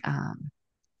like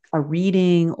a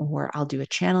reading or I'll do a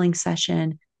channeling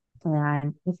session.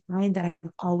 And I find that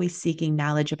I'm always seeking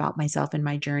knowledge about myself and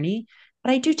my journey.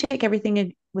 But I do take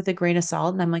everything with a grain of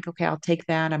salt. And I'm like, okay, I'll take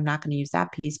that. I'm not going to use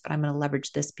that piece, but I'm going to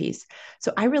leverage this piece.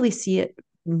 So I really see it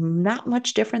not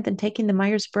much different than taking the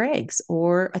Myers Briggs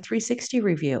or a 360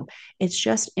 review. It's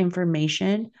just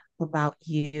information about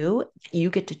you.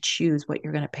 You get to choose what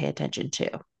you're going to pay attention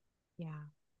to. Yeah.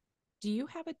 Do you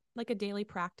have a daily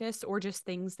practice or just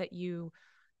things that you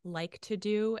like to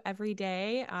do every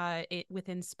day,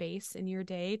 within space in your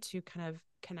day to kind of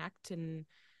connect and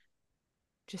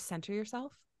just center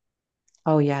yourself?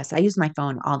 Oh, yes. I use my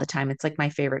phone all the time. It's like my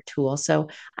favorite tool. So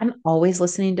I'm always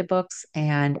listening to books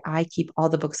and I keep all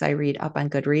the books I read up on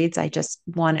Goodreads. I just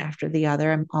one after the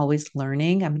other. I'm always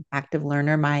learning. I'm an active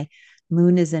learner. My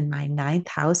moon is in my ninth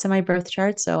house in my birth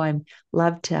chart. So I'm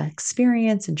love to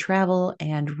experience and travel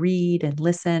and read and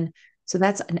listen. So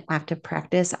that's an active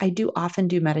practice. I do often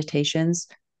do meditations,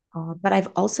 but I've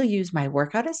also used my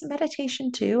workout as a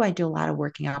meditation too. I do a lot of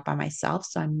working out by myself.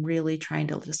 So I'm really trying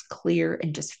to just clear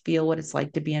and just feel what it's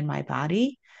like to be in my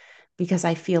body because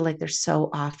I feel like there's so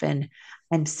often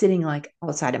I'm sitting like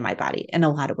outside of my body in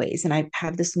a lot of ways. And I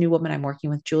have this new woman I'm working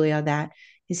with, Julia, that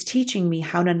is teaching me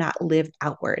how to not live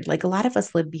outward. Like a lot of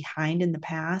us live behind in the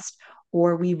past,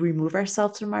 or we remove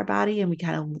ourselves from our body and we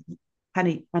kind of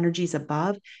energies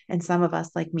above. And some of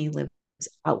us, like me, live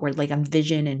outward, like I'm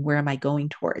vision and where am I going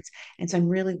towards. And so I'm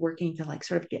really working to like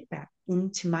sort of get back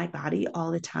into my body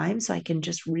all the time so I can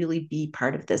just really be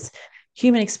part of this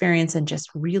human experience and just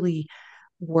really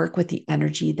work with the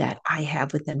energy that I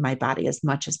have within my body as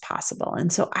much as possible.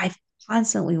 And so I'm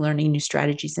constantly learning new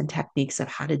strategies and techniques of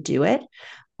how to do it.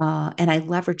 And I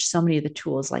leverage so many of the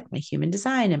tools like my human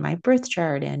design and my birth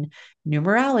chart and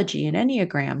numerology and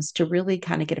enneagrams to really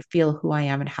kind of get a feel of who I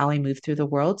am and how I move through the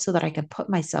world so that I can put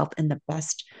myself in the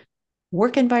best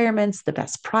work environments, the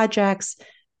best projects,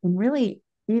 and really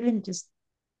even just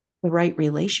the right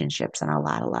relationships on a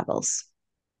lot of levels.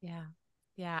 Yeah.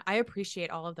 Yeah. I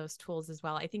appreciate all of those tools as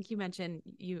well. I think you mentioned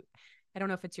I don't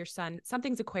know if it's your sun,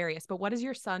 something's Aquarius, but what is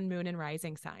your sun, moon, and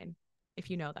rising sign, if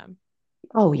you know them?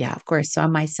 Oh, yeah, of course. So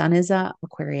my sun is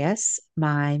Aquarius,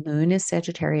 my moon is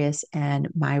Sagittarius, and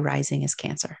my rising is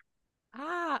Cancer.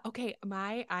 Okay.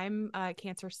 I'm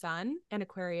Cancer sun and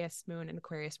Aquarius moon and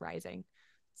Aquarius rising.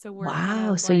 So we're kind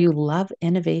Wow. of So you like, love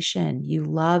innovation. You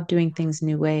love doing yeah. things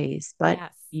new ways, but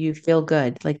Yes. you feel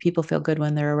good. Like people feel good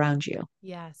when they're around you.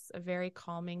 Yes. A very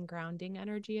calming, grounding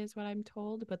energy is what I'm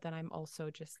told. But then I'm also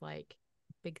just like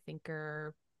big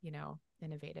thinker,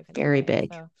 innovative in that Very way.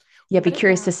 big. So Yeah, be what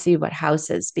curious to about, see what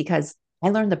houses because I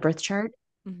learned the birth chart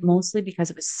mm-hmm, mostly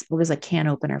because it was a can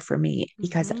opener for me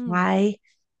because mm-hmm, I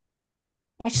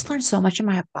just learned so much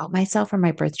about myself from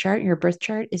my birth chart. Your birth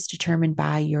chart is determined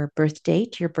by your birth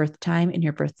date, your birth time, and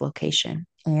your birth location.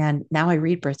 And now I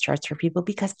read birth charts for people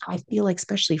because I feel like,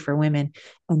 especially for women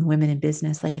and women in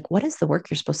business, like, what is the work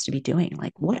you're supposed to be doing?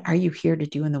 Like, what are mm-hmm. you here to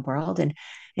do in the world? And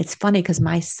it's funny because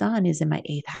my son is in my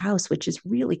eighth house, which is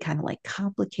really kind of like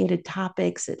complicated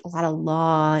topics, a lot of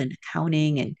law and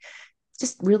accounting and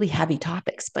just really heavy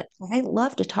topics. But I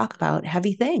love to talk about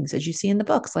heavy things, as you see in the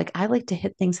books. Like I like to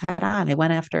hit things head on. I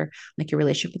went after like your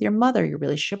relationship with your mother, your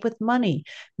relationship with money.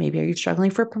 Maybe are you struggling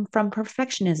from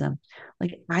perfectionism?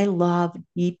 Like I love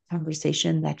deep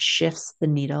conversation that shifts the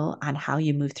needle on how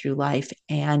you move through life.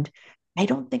 And I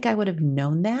don't think I would have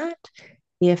known that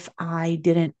if I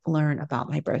didn't learn about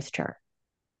my birth chart.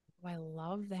 Oh, I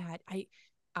love that.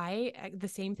 The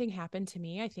same thing happened to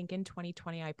me. I think in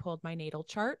 2020 I pulled my natal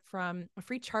chart from a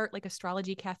free chart like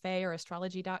Astrology Cafe or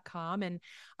astrology.com, and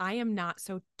I am not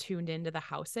so tuned into the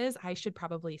houses. I should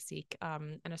probably seek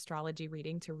an astrology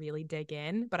reading to really dig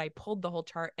in, but I pulled the whole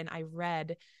chart and I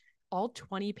read all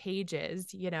 20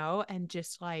 pages, and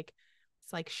just like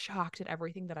it's like shocked at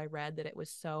everything that I read, that it was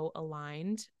so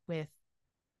aligned with,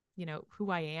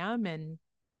 who I am, and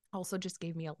also just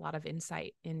gave me a lot of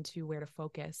insight into where to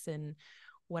focus and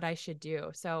what I should do.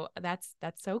 So that's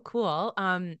so cool.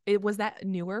 It was that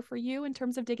newer for you in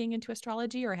terms of digging into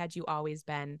astrology, or had you always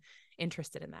been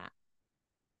interested in that?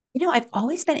 I've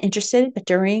always been interested, but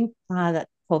during the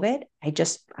COVID,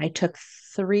 I took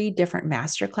three different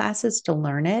master classes to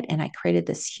learn it, and I created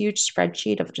this huge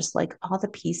spreadsheet of just like all the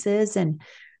pieces, and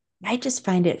I just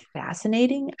find it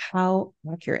fascinating how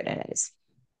accurate it is.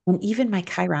 And even my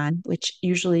Chiron, which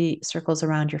usually circles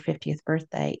around your 50th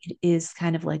birthday, it is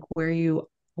kind of like where you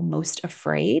are most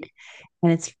afraid.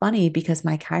 And it's funny because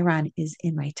my Chiron is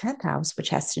in my 10th house, which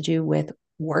has to do with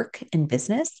work and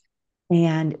business.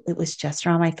 And it was just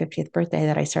around my 50th birthday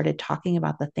that I started talking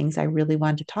about the things I really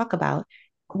wanted to talk about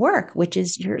work, which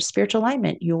is your spiritual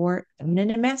alignment, your feminine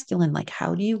and masculine. Like,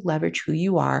 how do you leverage who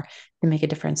you are to make a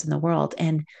difference in the world?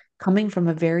 And coming from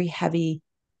a very heavy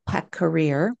tech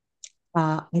career,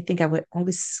 I think I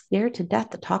was scared to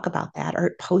death to talk about that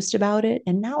or post about it.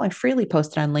 And now I freely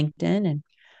post it on LinkedIn and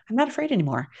I'm not afraid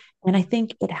anymore. And I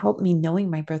think it helped me knowing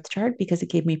my birth chart because it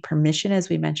gave me permission, as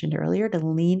we mentioned earlier, to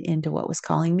lean into what was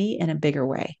calling me in a bigger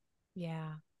way.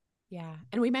 Yeah. Yeah.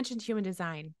 And we mentioned human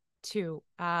design too.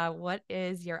 What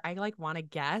is your, I like want to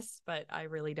guess, but I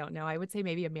really don't know. I would say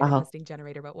maybe a Oh, manifesting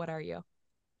generator, but what are you?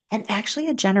 and actually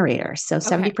a generator. So Okay.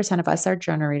 70% of us are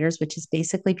generators, which is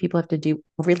basically people have to do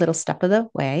every little step of the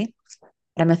way.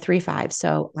 I'm a 3-5.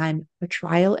 So I'm a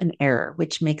trial and error,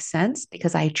 which makes sense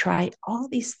because I try all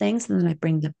these things and then I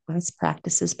bring the best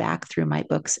practices back through my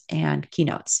books and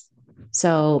keynotes.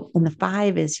 So, and the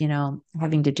five is,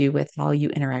 having to do with how you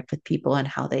interact with people and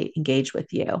how they engage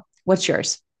with you. What's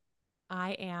yours?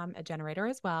 I am a generator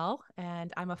as well,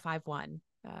 and I'm a 5-1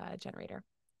 generator,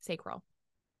 sacral.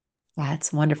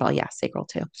 That's wonderful. Yeah, sacral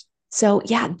too. So,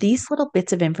 yeah, these little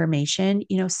bits of information,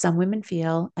 some women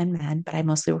feel, and men, but I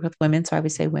mostly work with women. So I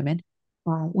would say women.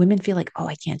 Women feel like, oh,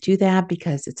 I can't do that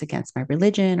because it's against my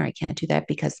religion, or I can't do that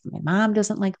because my mom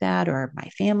doesn't like that, or my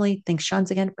family thinks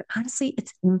shuns again. But honestly,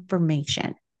 it's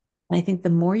information. And I think the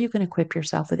more you can equip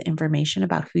yourself with information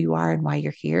about who you are and why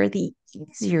you're here, the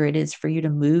easier it is for you to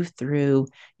move through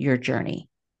your journey.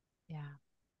 Yeah.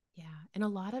 Yeah. And a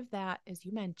lot of that, as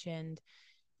you mentioned,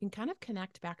 can kind of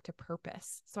connect back to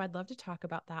purpose. So I'd love to talk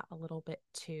about that a little bit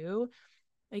too.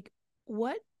 Like,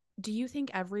 what do you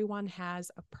think everyone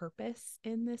has a purpose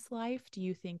in this life? Do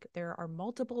you think there are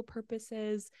multiple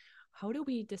purposes? How do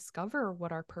we discover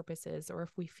what our purpose is, or if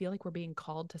we feel like we're being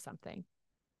called to something?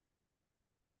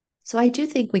 So I do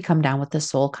think we come down with the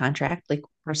soul contract. Like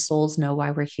our souls know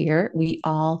why we're here. We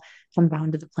all come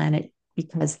down to the planet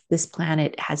because this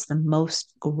planet has the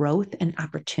most growth and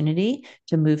opportunity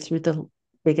to move through the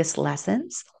biggest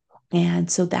lessons.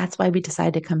 And so that's why we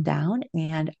decide to come down.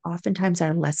 And oftentimes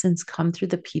our lessons come through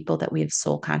the people that we have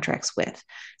soul contracts with.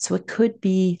 So it could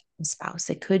be a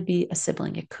spouse, it could be a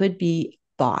sibling, it could be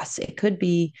boss, it could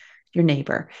be your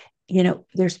neighbor.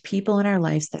 There's people in our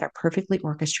lives that are perfectly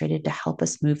orchestrated to help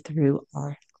us move through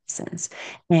our lessons.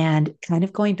 And kind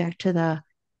of going back to the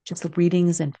just the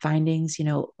readings and findings,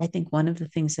 I think one of the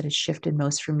things that has shifted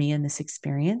most for me in this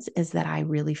experience is that I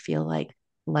really feel like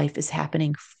life is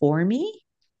happening for me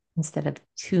instead of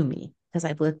to me. Because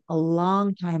I've lived a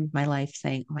long time of my life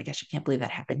saying, oh my gosh, I can't believe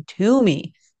that happened to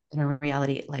me. And in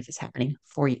reality, life is happening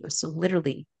for you. So,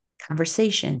 literally,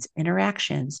 conversations,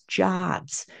 interactions,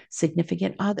 jobs,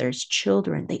 significant others,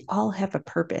 children, they all have a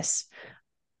purpose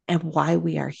and why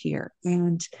we are here.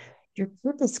 And your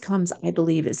purpose comes, I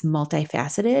believe, is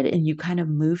multifaceted, and you kind of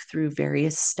move through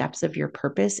various steps of your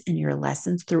purpose and your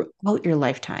lessons throughout your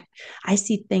lifetime. I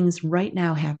see things right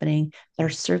now happening that are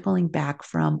circling back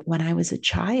from when I was a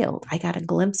child. I got a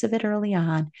glimpse of it early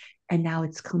on, and now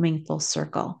it's coming full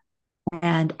circle.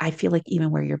 And I feel like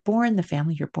even where you're born, the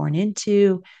family you're born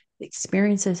into, the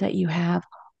experiences that you have,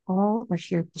 all are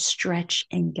here to stretch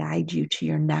and guide you to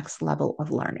your next level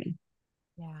of learning.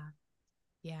 Yeah.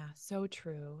 Yeah. So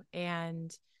true.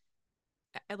 And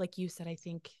like you said, I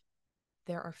think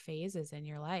there are phases in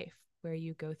your life where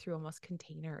you go through almost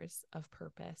containers of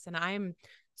purpose. And I'm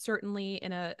certainly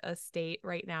in a state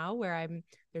right now where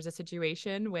there's a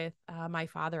situation with my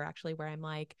father actually, where I'm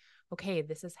like, okay,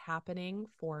 this is happening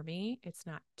for me. It's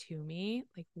not to me.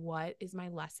 Like, what is my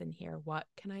lesson here? What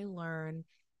can I learn?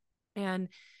 And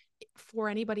for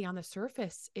anybody on the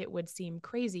surface, it would seem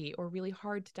crazy or really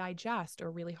hard to digest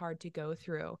or really hard to go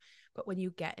through. But when you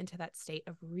get into that state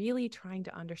of really trying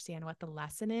to understand what the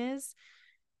lesson is,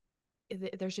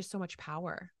 there's just so much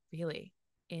power, really,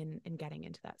 in getting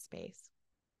into that space.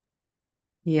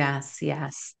 Yes,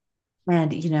 yes.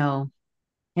 And,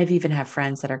 I've even have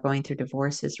friends that are going through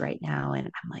divorces right now. And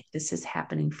I'm like, this is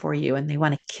happening for you. And they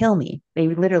want to kill me. They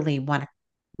literally want to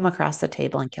come across the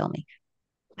table and kill me.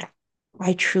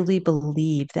 I truly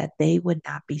believe that they would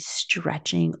not be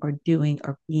stretching or doing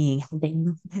or being had they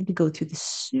not had to go through the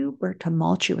super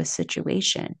tumultuous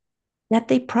situation that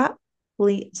they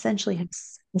probably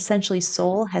essentially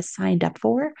soul has signed up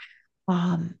for.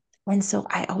 Um, and so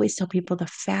I always tell people the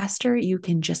faster you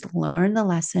can just learn the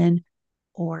lesson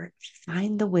or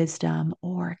find the wisdom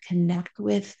or connect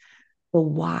with the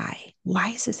why.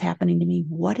 Why is this happening to me?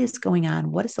 What is going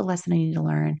on? What is the lesson I need to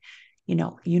learn?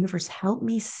 Universe, help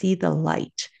me see the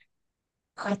light.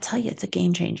 I'll tell you, it's a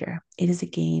game changer. It is a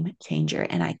game changer.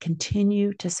 And I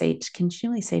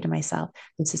continually say to myself,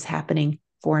 this is happening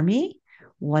for me.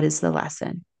 What is the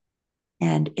lesson?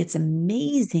 And it's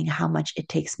amazing how much it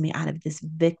takes me out of this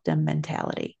victim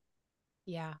mentality.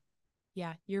 Yeah.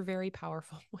 Yeah, you're very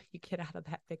powerful when you get out of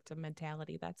that victim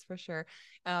mentality. That's for sure.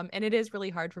 And it is really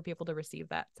hard for people to receive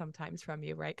that sometimes from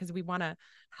you, right? Because we want to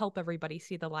help everybody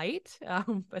see the light,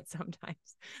 but sometimes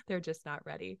they're just not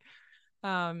ready.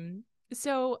 Um,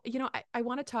 I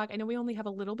want to talk. I know we only have a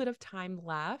little bit of time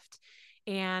left,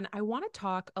 and I want to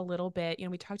talk a little bit.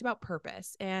 We talked about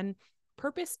purpose, and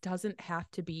purpose doesn't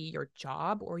have to be your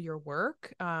job or your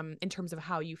work in terms of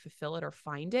how you fulfill it or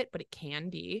find it, but it can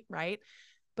be, right?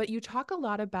 But you talk a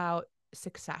lot about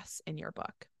success in your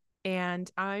book. And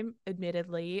I'm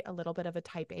admittedly a little bit of a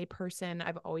type A person.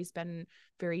 I've always been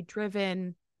very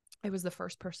driven. I was the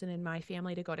first person in my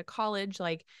family to go to college,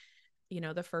 like,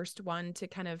 the first one to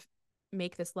kind of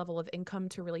make this level of income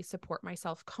to really support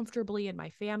myself comfortably and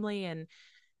my family. And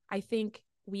I think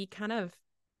we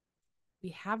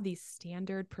have these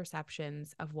standard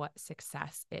perceptions of what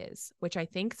success is, which I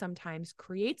think sometimes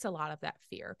creates a lot of that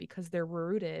fear because they're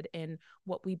rooted in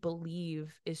what we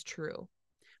believe is true.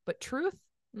 But truth,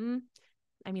 mm,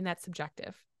 I mean, that's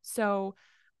subjective. So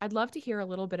I'd love to hear a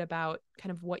little bit about kind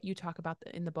of what you talk about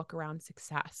in the book around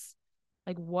success.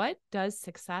 Like, what does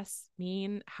success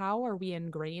mean? How are we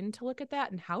ingrained to look at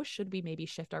that? And how should we maybe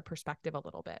shift our perspective a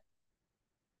little bit?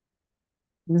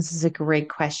 This is a great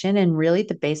question, and really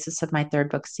the basis of my third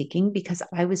book, Seeking, because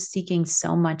I was seeking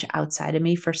so much outside of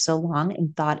me for so long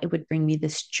and thought it would bring me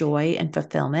this joy and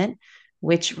fulfillment,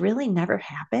 which really never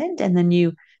happened. And then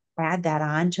you add that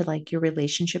on to like your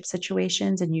relationship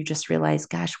situations, and you just realize,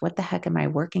 gosh, what the heck am I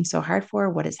working so hard for?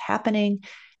 What is happening?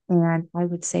 And I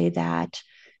would say that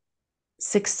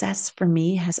success for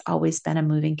me has always been a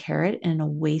moving carrot and an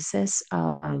oasis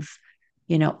of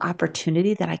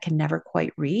opportunity that I can never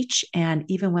quite reach. And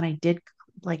even when I did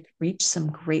like reach some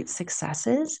great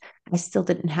successes, I still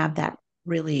didn't have that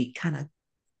really kind of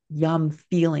yum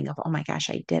feeling of, oh my gosh,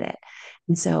 I did it.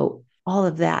 And so all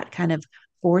of that kind of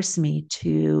forced me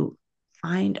to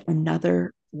find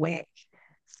another way,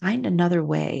 find another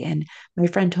way. And my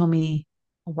friend told me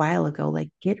a while ago, like,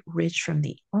 get rich from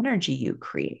the energy you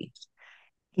create.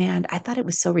 And I thought it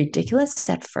was so ridiculous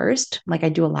at first. Like, I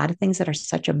do a lot of things that are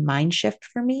such a mind shift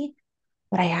for me.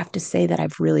 But I have to say that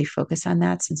I've really focused on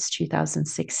that since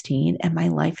 2016. And my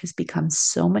life has become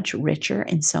so much richer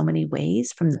in so many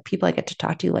ways, from the people I get to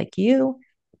talk to, like you,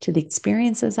 to the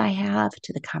experiences I have,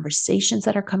 to the conversations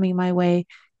that are coming my way,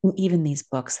 and even these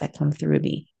books that come through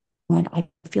me. And I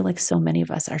feel like so many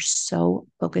of us are so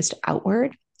focused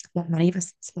outward that many of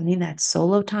us spending that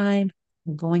solo time,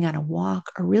 going on a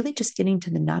walk, or really just getting to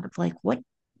the nut of like, what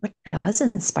does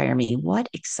inspire me? What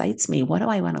excites me? What do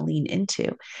I want to lean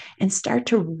into? And start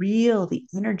to reel the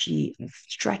energy of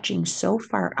stretching so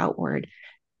far outward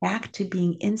back to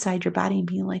being inside your body and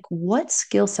being like, what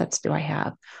skill sets do I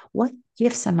have? What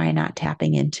gifts am I not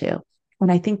tapping into?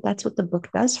 And I think that's what the book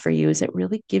does for you is it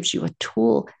really gives you a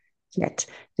tool kit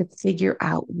to figure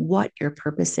out what your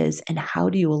purpose is and how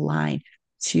do you align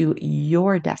to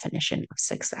your definition of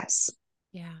success.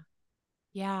 Yeah.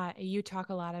 Yeah. You talk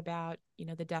a lot about,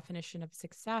 the definition of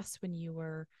success when you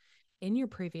were in your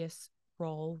previous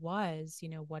role was,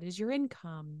 what is your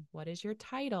income? What is your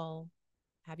title?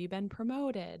 Have you been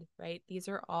promoted? Right? These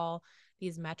are all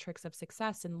these metrics of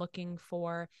success and looking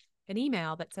for an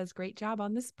email that says great job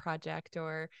on this project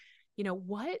or,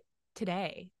 what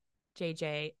today,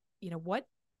 JJ, what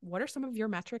are some of your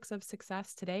metrics of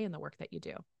success today in the work that you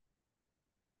do?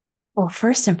 Well,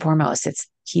 first and foremost, it's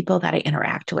people that I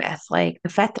interact with. Like the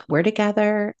fact that we're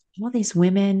together, all these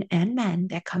women and men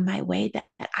that come my way that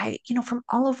I, from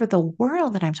all over the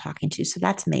world that I'm talking to. So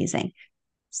that's amazing.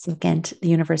 Second, the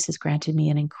universe has granted me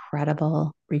an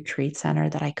incredible retreat center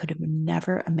that I could have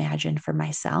never imagined for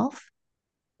myself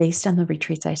based on the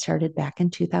retreats I started back in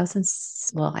 2000.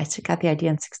 Well, I got the idea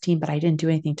in 16, but I didn't do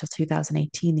anything until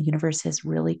 2018. The universe has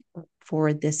really put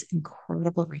forward this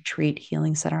incredible retreat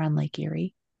healing center on Lake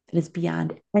Erie that is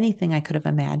beyond anything I could have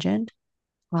imagined.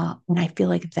 And I feel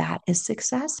like that is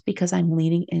success because I'm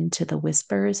leaning into the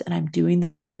whispers and I'm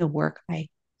doing the work I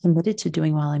committed to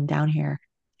doing while I'm down here.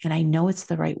 And I know it's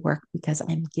the right work because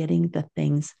I'm getting the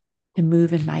things to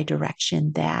move in my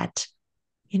direction that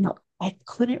I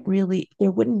couldn't really, there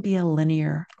wouldn't be a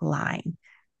linear line.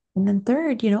 And then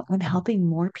third, I'm helping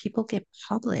more people get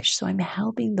published. So I'm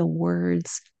helping the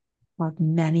words of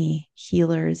many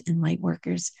healers and light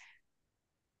workers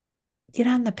get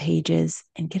on the pages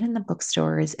and get in the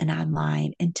bookstores and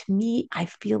online. And to me, I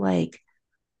feel like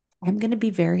I'm going to be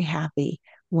very happy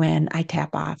when I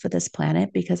tap off of this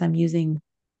planet because I'm using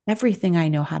everything I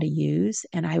know how to use.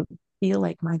 And I feel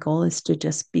like my goal is to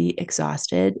just be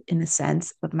exhausted in the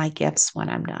sense of my gifts when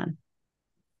I'm done.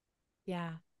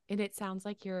 Yeah. And it sounds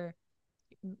like you're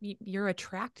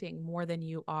attracting more than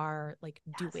you are like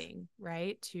Yes. doing,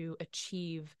 right? To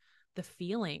achieve the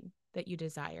feeling that you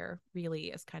desire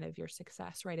really is kind of your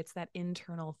success, right? It's that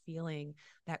internal feeling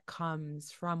that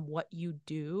comes from what you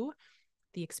do,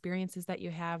 the experiences that you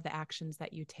have, the actions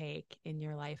that you take in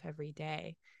your life every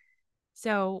day.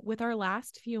 So, with our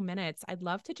last few minutes, I'd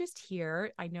love to just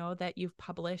hear. I know that you've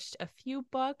published a few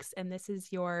books, and this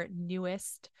is your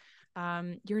newest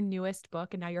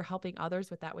book, and now you're helping others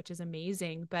with that, which is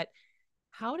amazing. But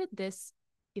how did this?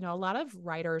 A lot of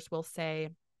writers will say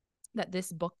that this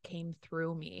book came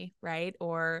through me, right?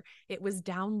 Or it was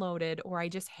downloaded, or I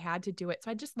just had to do it.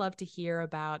 So, I'd just love to hear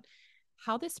about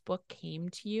how this book came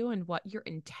to you and what your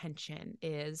intention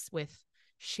is with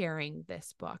sharing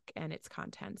this book and its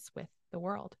contents with the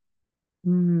world.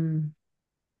 Mm,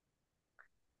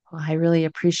 well, I really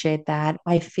appreciate that.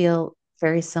 I feel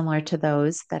very similar to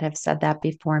those that have said that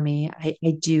before me. I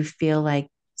do feel like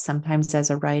sometimes as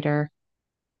a writer,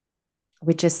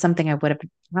 which is something I would have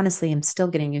honestly am still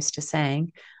getting used to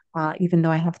saying, even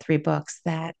though I have three books,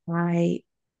 that I'm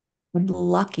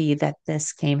lucky that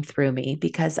this came through me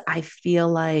because I feel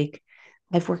like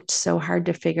I've worked so hard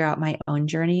to figure out my own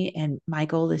journey. And my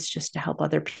goal is just to help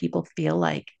other people feel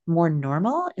like more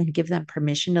normal and give them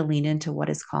permission to lean into what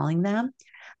is calling them.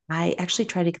 I actually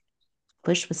tried to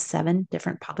push with seven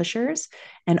different publishers,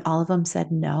 and all of them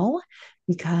said no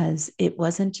because it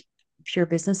wasn't a pure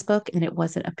business book and it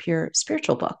wasn't a pure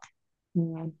spiritual book.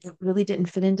 And it really didn't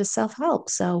fit into self help.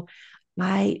 So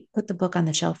I put the book on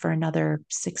the shelf for another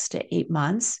 6 to 8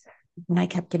 months. And I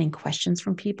kept getting questions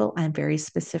from people on very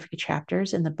specific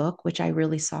chapters in the book, which I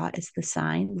really saw as the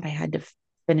sign that I had to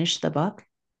finish the book.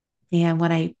 And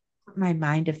when I put my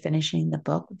mind to finishing the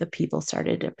book, the people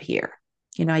started to appear.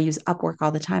 I use Upwork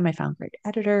all the time. I found great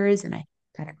editors and I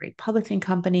got a great publishing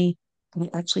company. And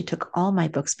I actually took all my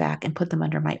books back and put them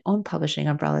under my own publishing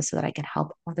umbrella so that I can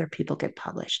help other people get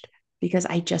published. Because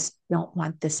I just don't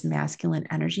want this masculine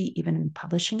energy, even in the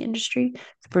publishing industry,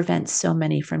 to prevent so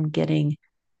many from getting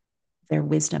their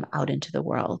wisdom out into the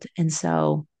world. And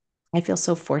so I feel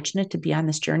so fortunate to be on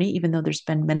this journey, even though there's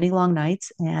been many long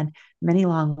nights and many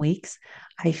long weeks.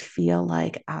 I feel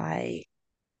like I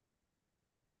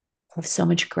have so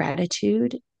much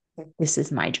gratitude that this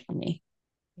is my journey.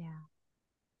 Yeah.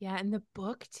 Yeah. And the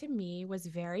book to me was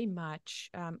very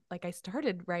much like I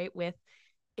started right with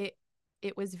it.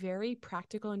 It was very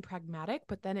practical and pragmatic,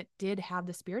 but then it did have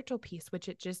the spiritual piece, which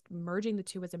it just merging the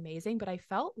two was amazing. But I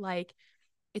felt like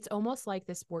it's almost like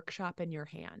this workshop in your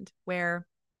hand where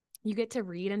you get to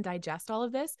read and digest all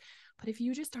of this. But if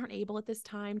you just aren't able at this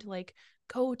time to like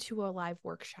go to a live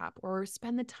workshop or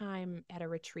spend the time at a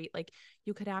retreat, like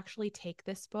you could actually take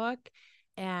this book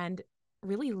and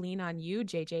really lean on you,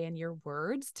 JJ, and your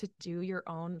words to do your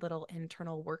own little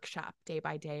internal workshop day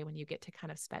by day when you get to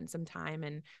kind of spend some time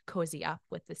and cozy up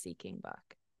with the Seeking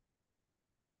book.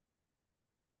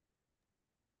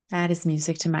 That is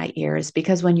music to my ears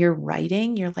because when you're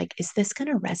writing, you're like, is this going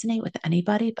to resonate with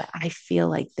anybody? But I feel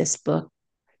like this was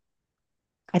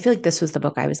the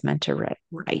book I was meant to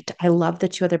write. I love the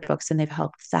two other books and they've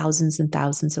helped thousands and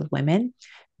thousands of women.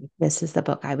 This is the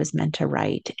book I was meant to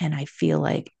write. And I feel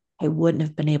like I wouldn't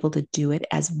have been able to do it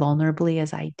as vulnerably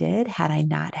as I did had I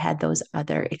not had those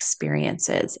other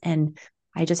experiences. And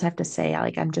I just have to say,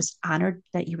 like, I'm just honored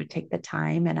that you would take the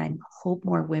time and I hope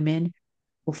more women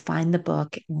will find the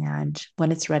book and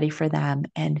when it's ready for them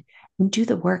and do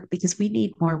the work because we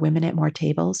need more women at more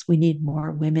tables. We need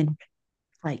more women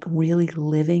like really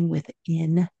living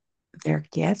within their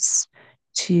gifts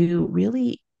to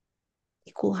really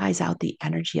equalize out the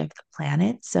energy of the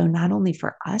planet. So, not only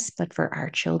for us, but for our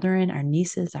children, our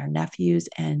nieces, our nephews,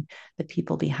 and the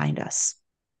people behind us.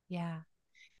 Yeah.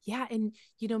 Yeah. And,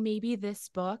 maybe this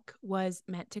book was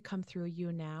meant to come through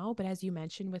you now, but as you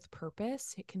mentioned, with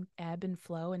purpose, it can ebb and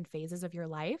flow in phases of your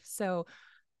life. So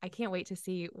I can't wait to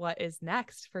see what is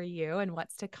next for you and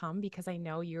what's to come because I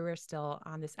know you are still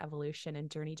on this evolution and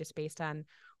journey just based on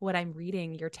what I'm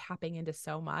reading. You're tapping into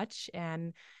so much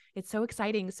and it's so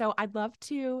exciting. So I'd love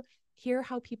to hear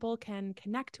how people can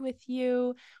connect with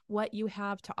you, what you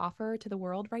have to offer to the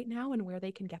world right now, and where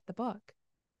they can get the book.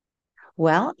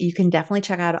 Well, you can definitely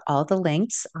check out all the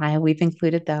links. We've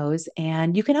included those.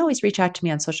 And you can always reach out to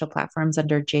me on social platforms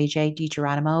under JJ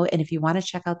DiGeronimo. And if you want to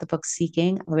check out the book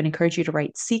Seeking, I would encourage you to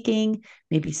write Seeking,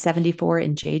 maybe 74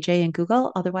 in JJ in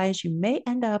Google. Otherwise, you may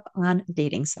end up on a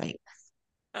dating site.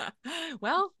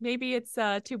 Well, maybe it's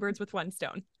two birds with one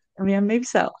stone. I mean, maybe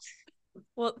so.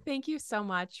 Well, thank you so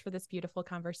much for this beautiful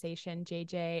conversation,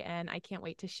 JJ. And I can't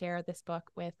wait to share this book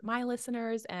with my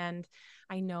listeners. And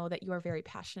I know that you are very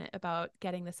passionate about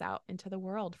getting this out into the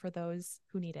world for those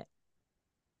who need it.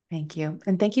 Thank you.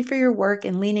 And thank you for your work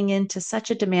and leaning into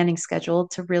such a demanding schedule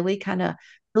to really kind of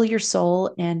fill your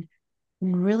soul and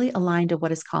really align to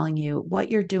what is calling you.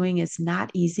 What you're doing is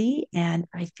not easy. And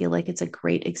I feel like it's a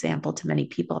great example to many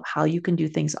people of how you can do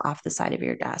things off the side of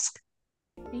your desk.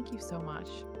 Thank you so much.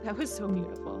 That was so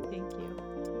beautiful. Thank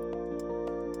you.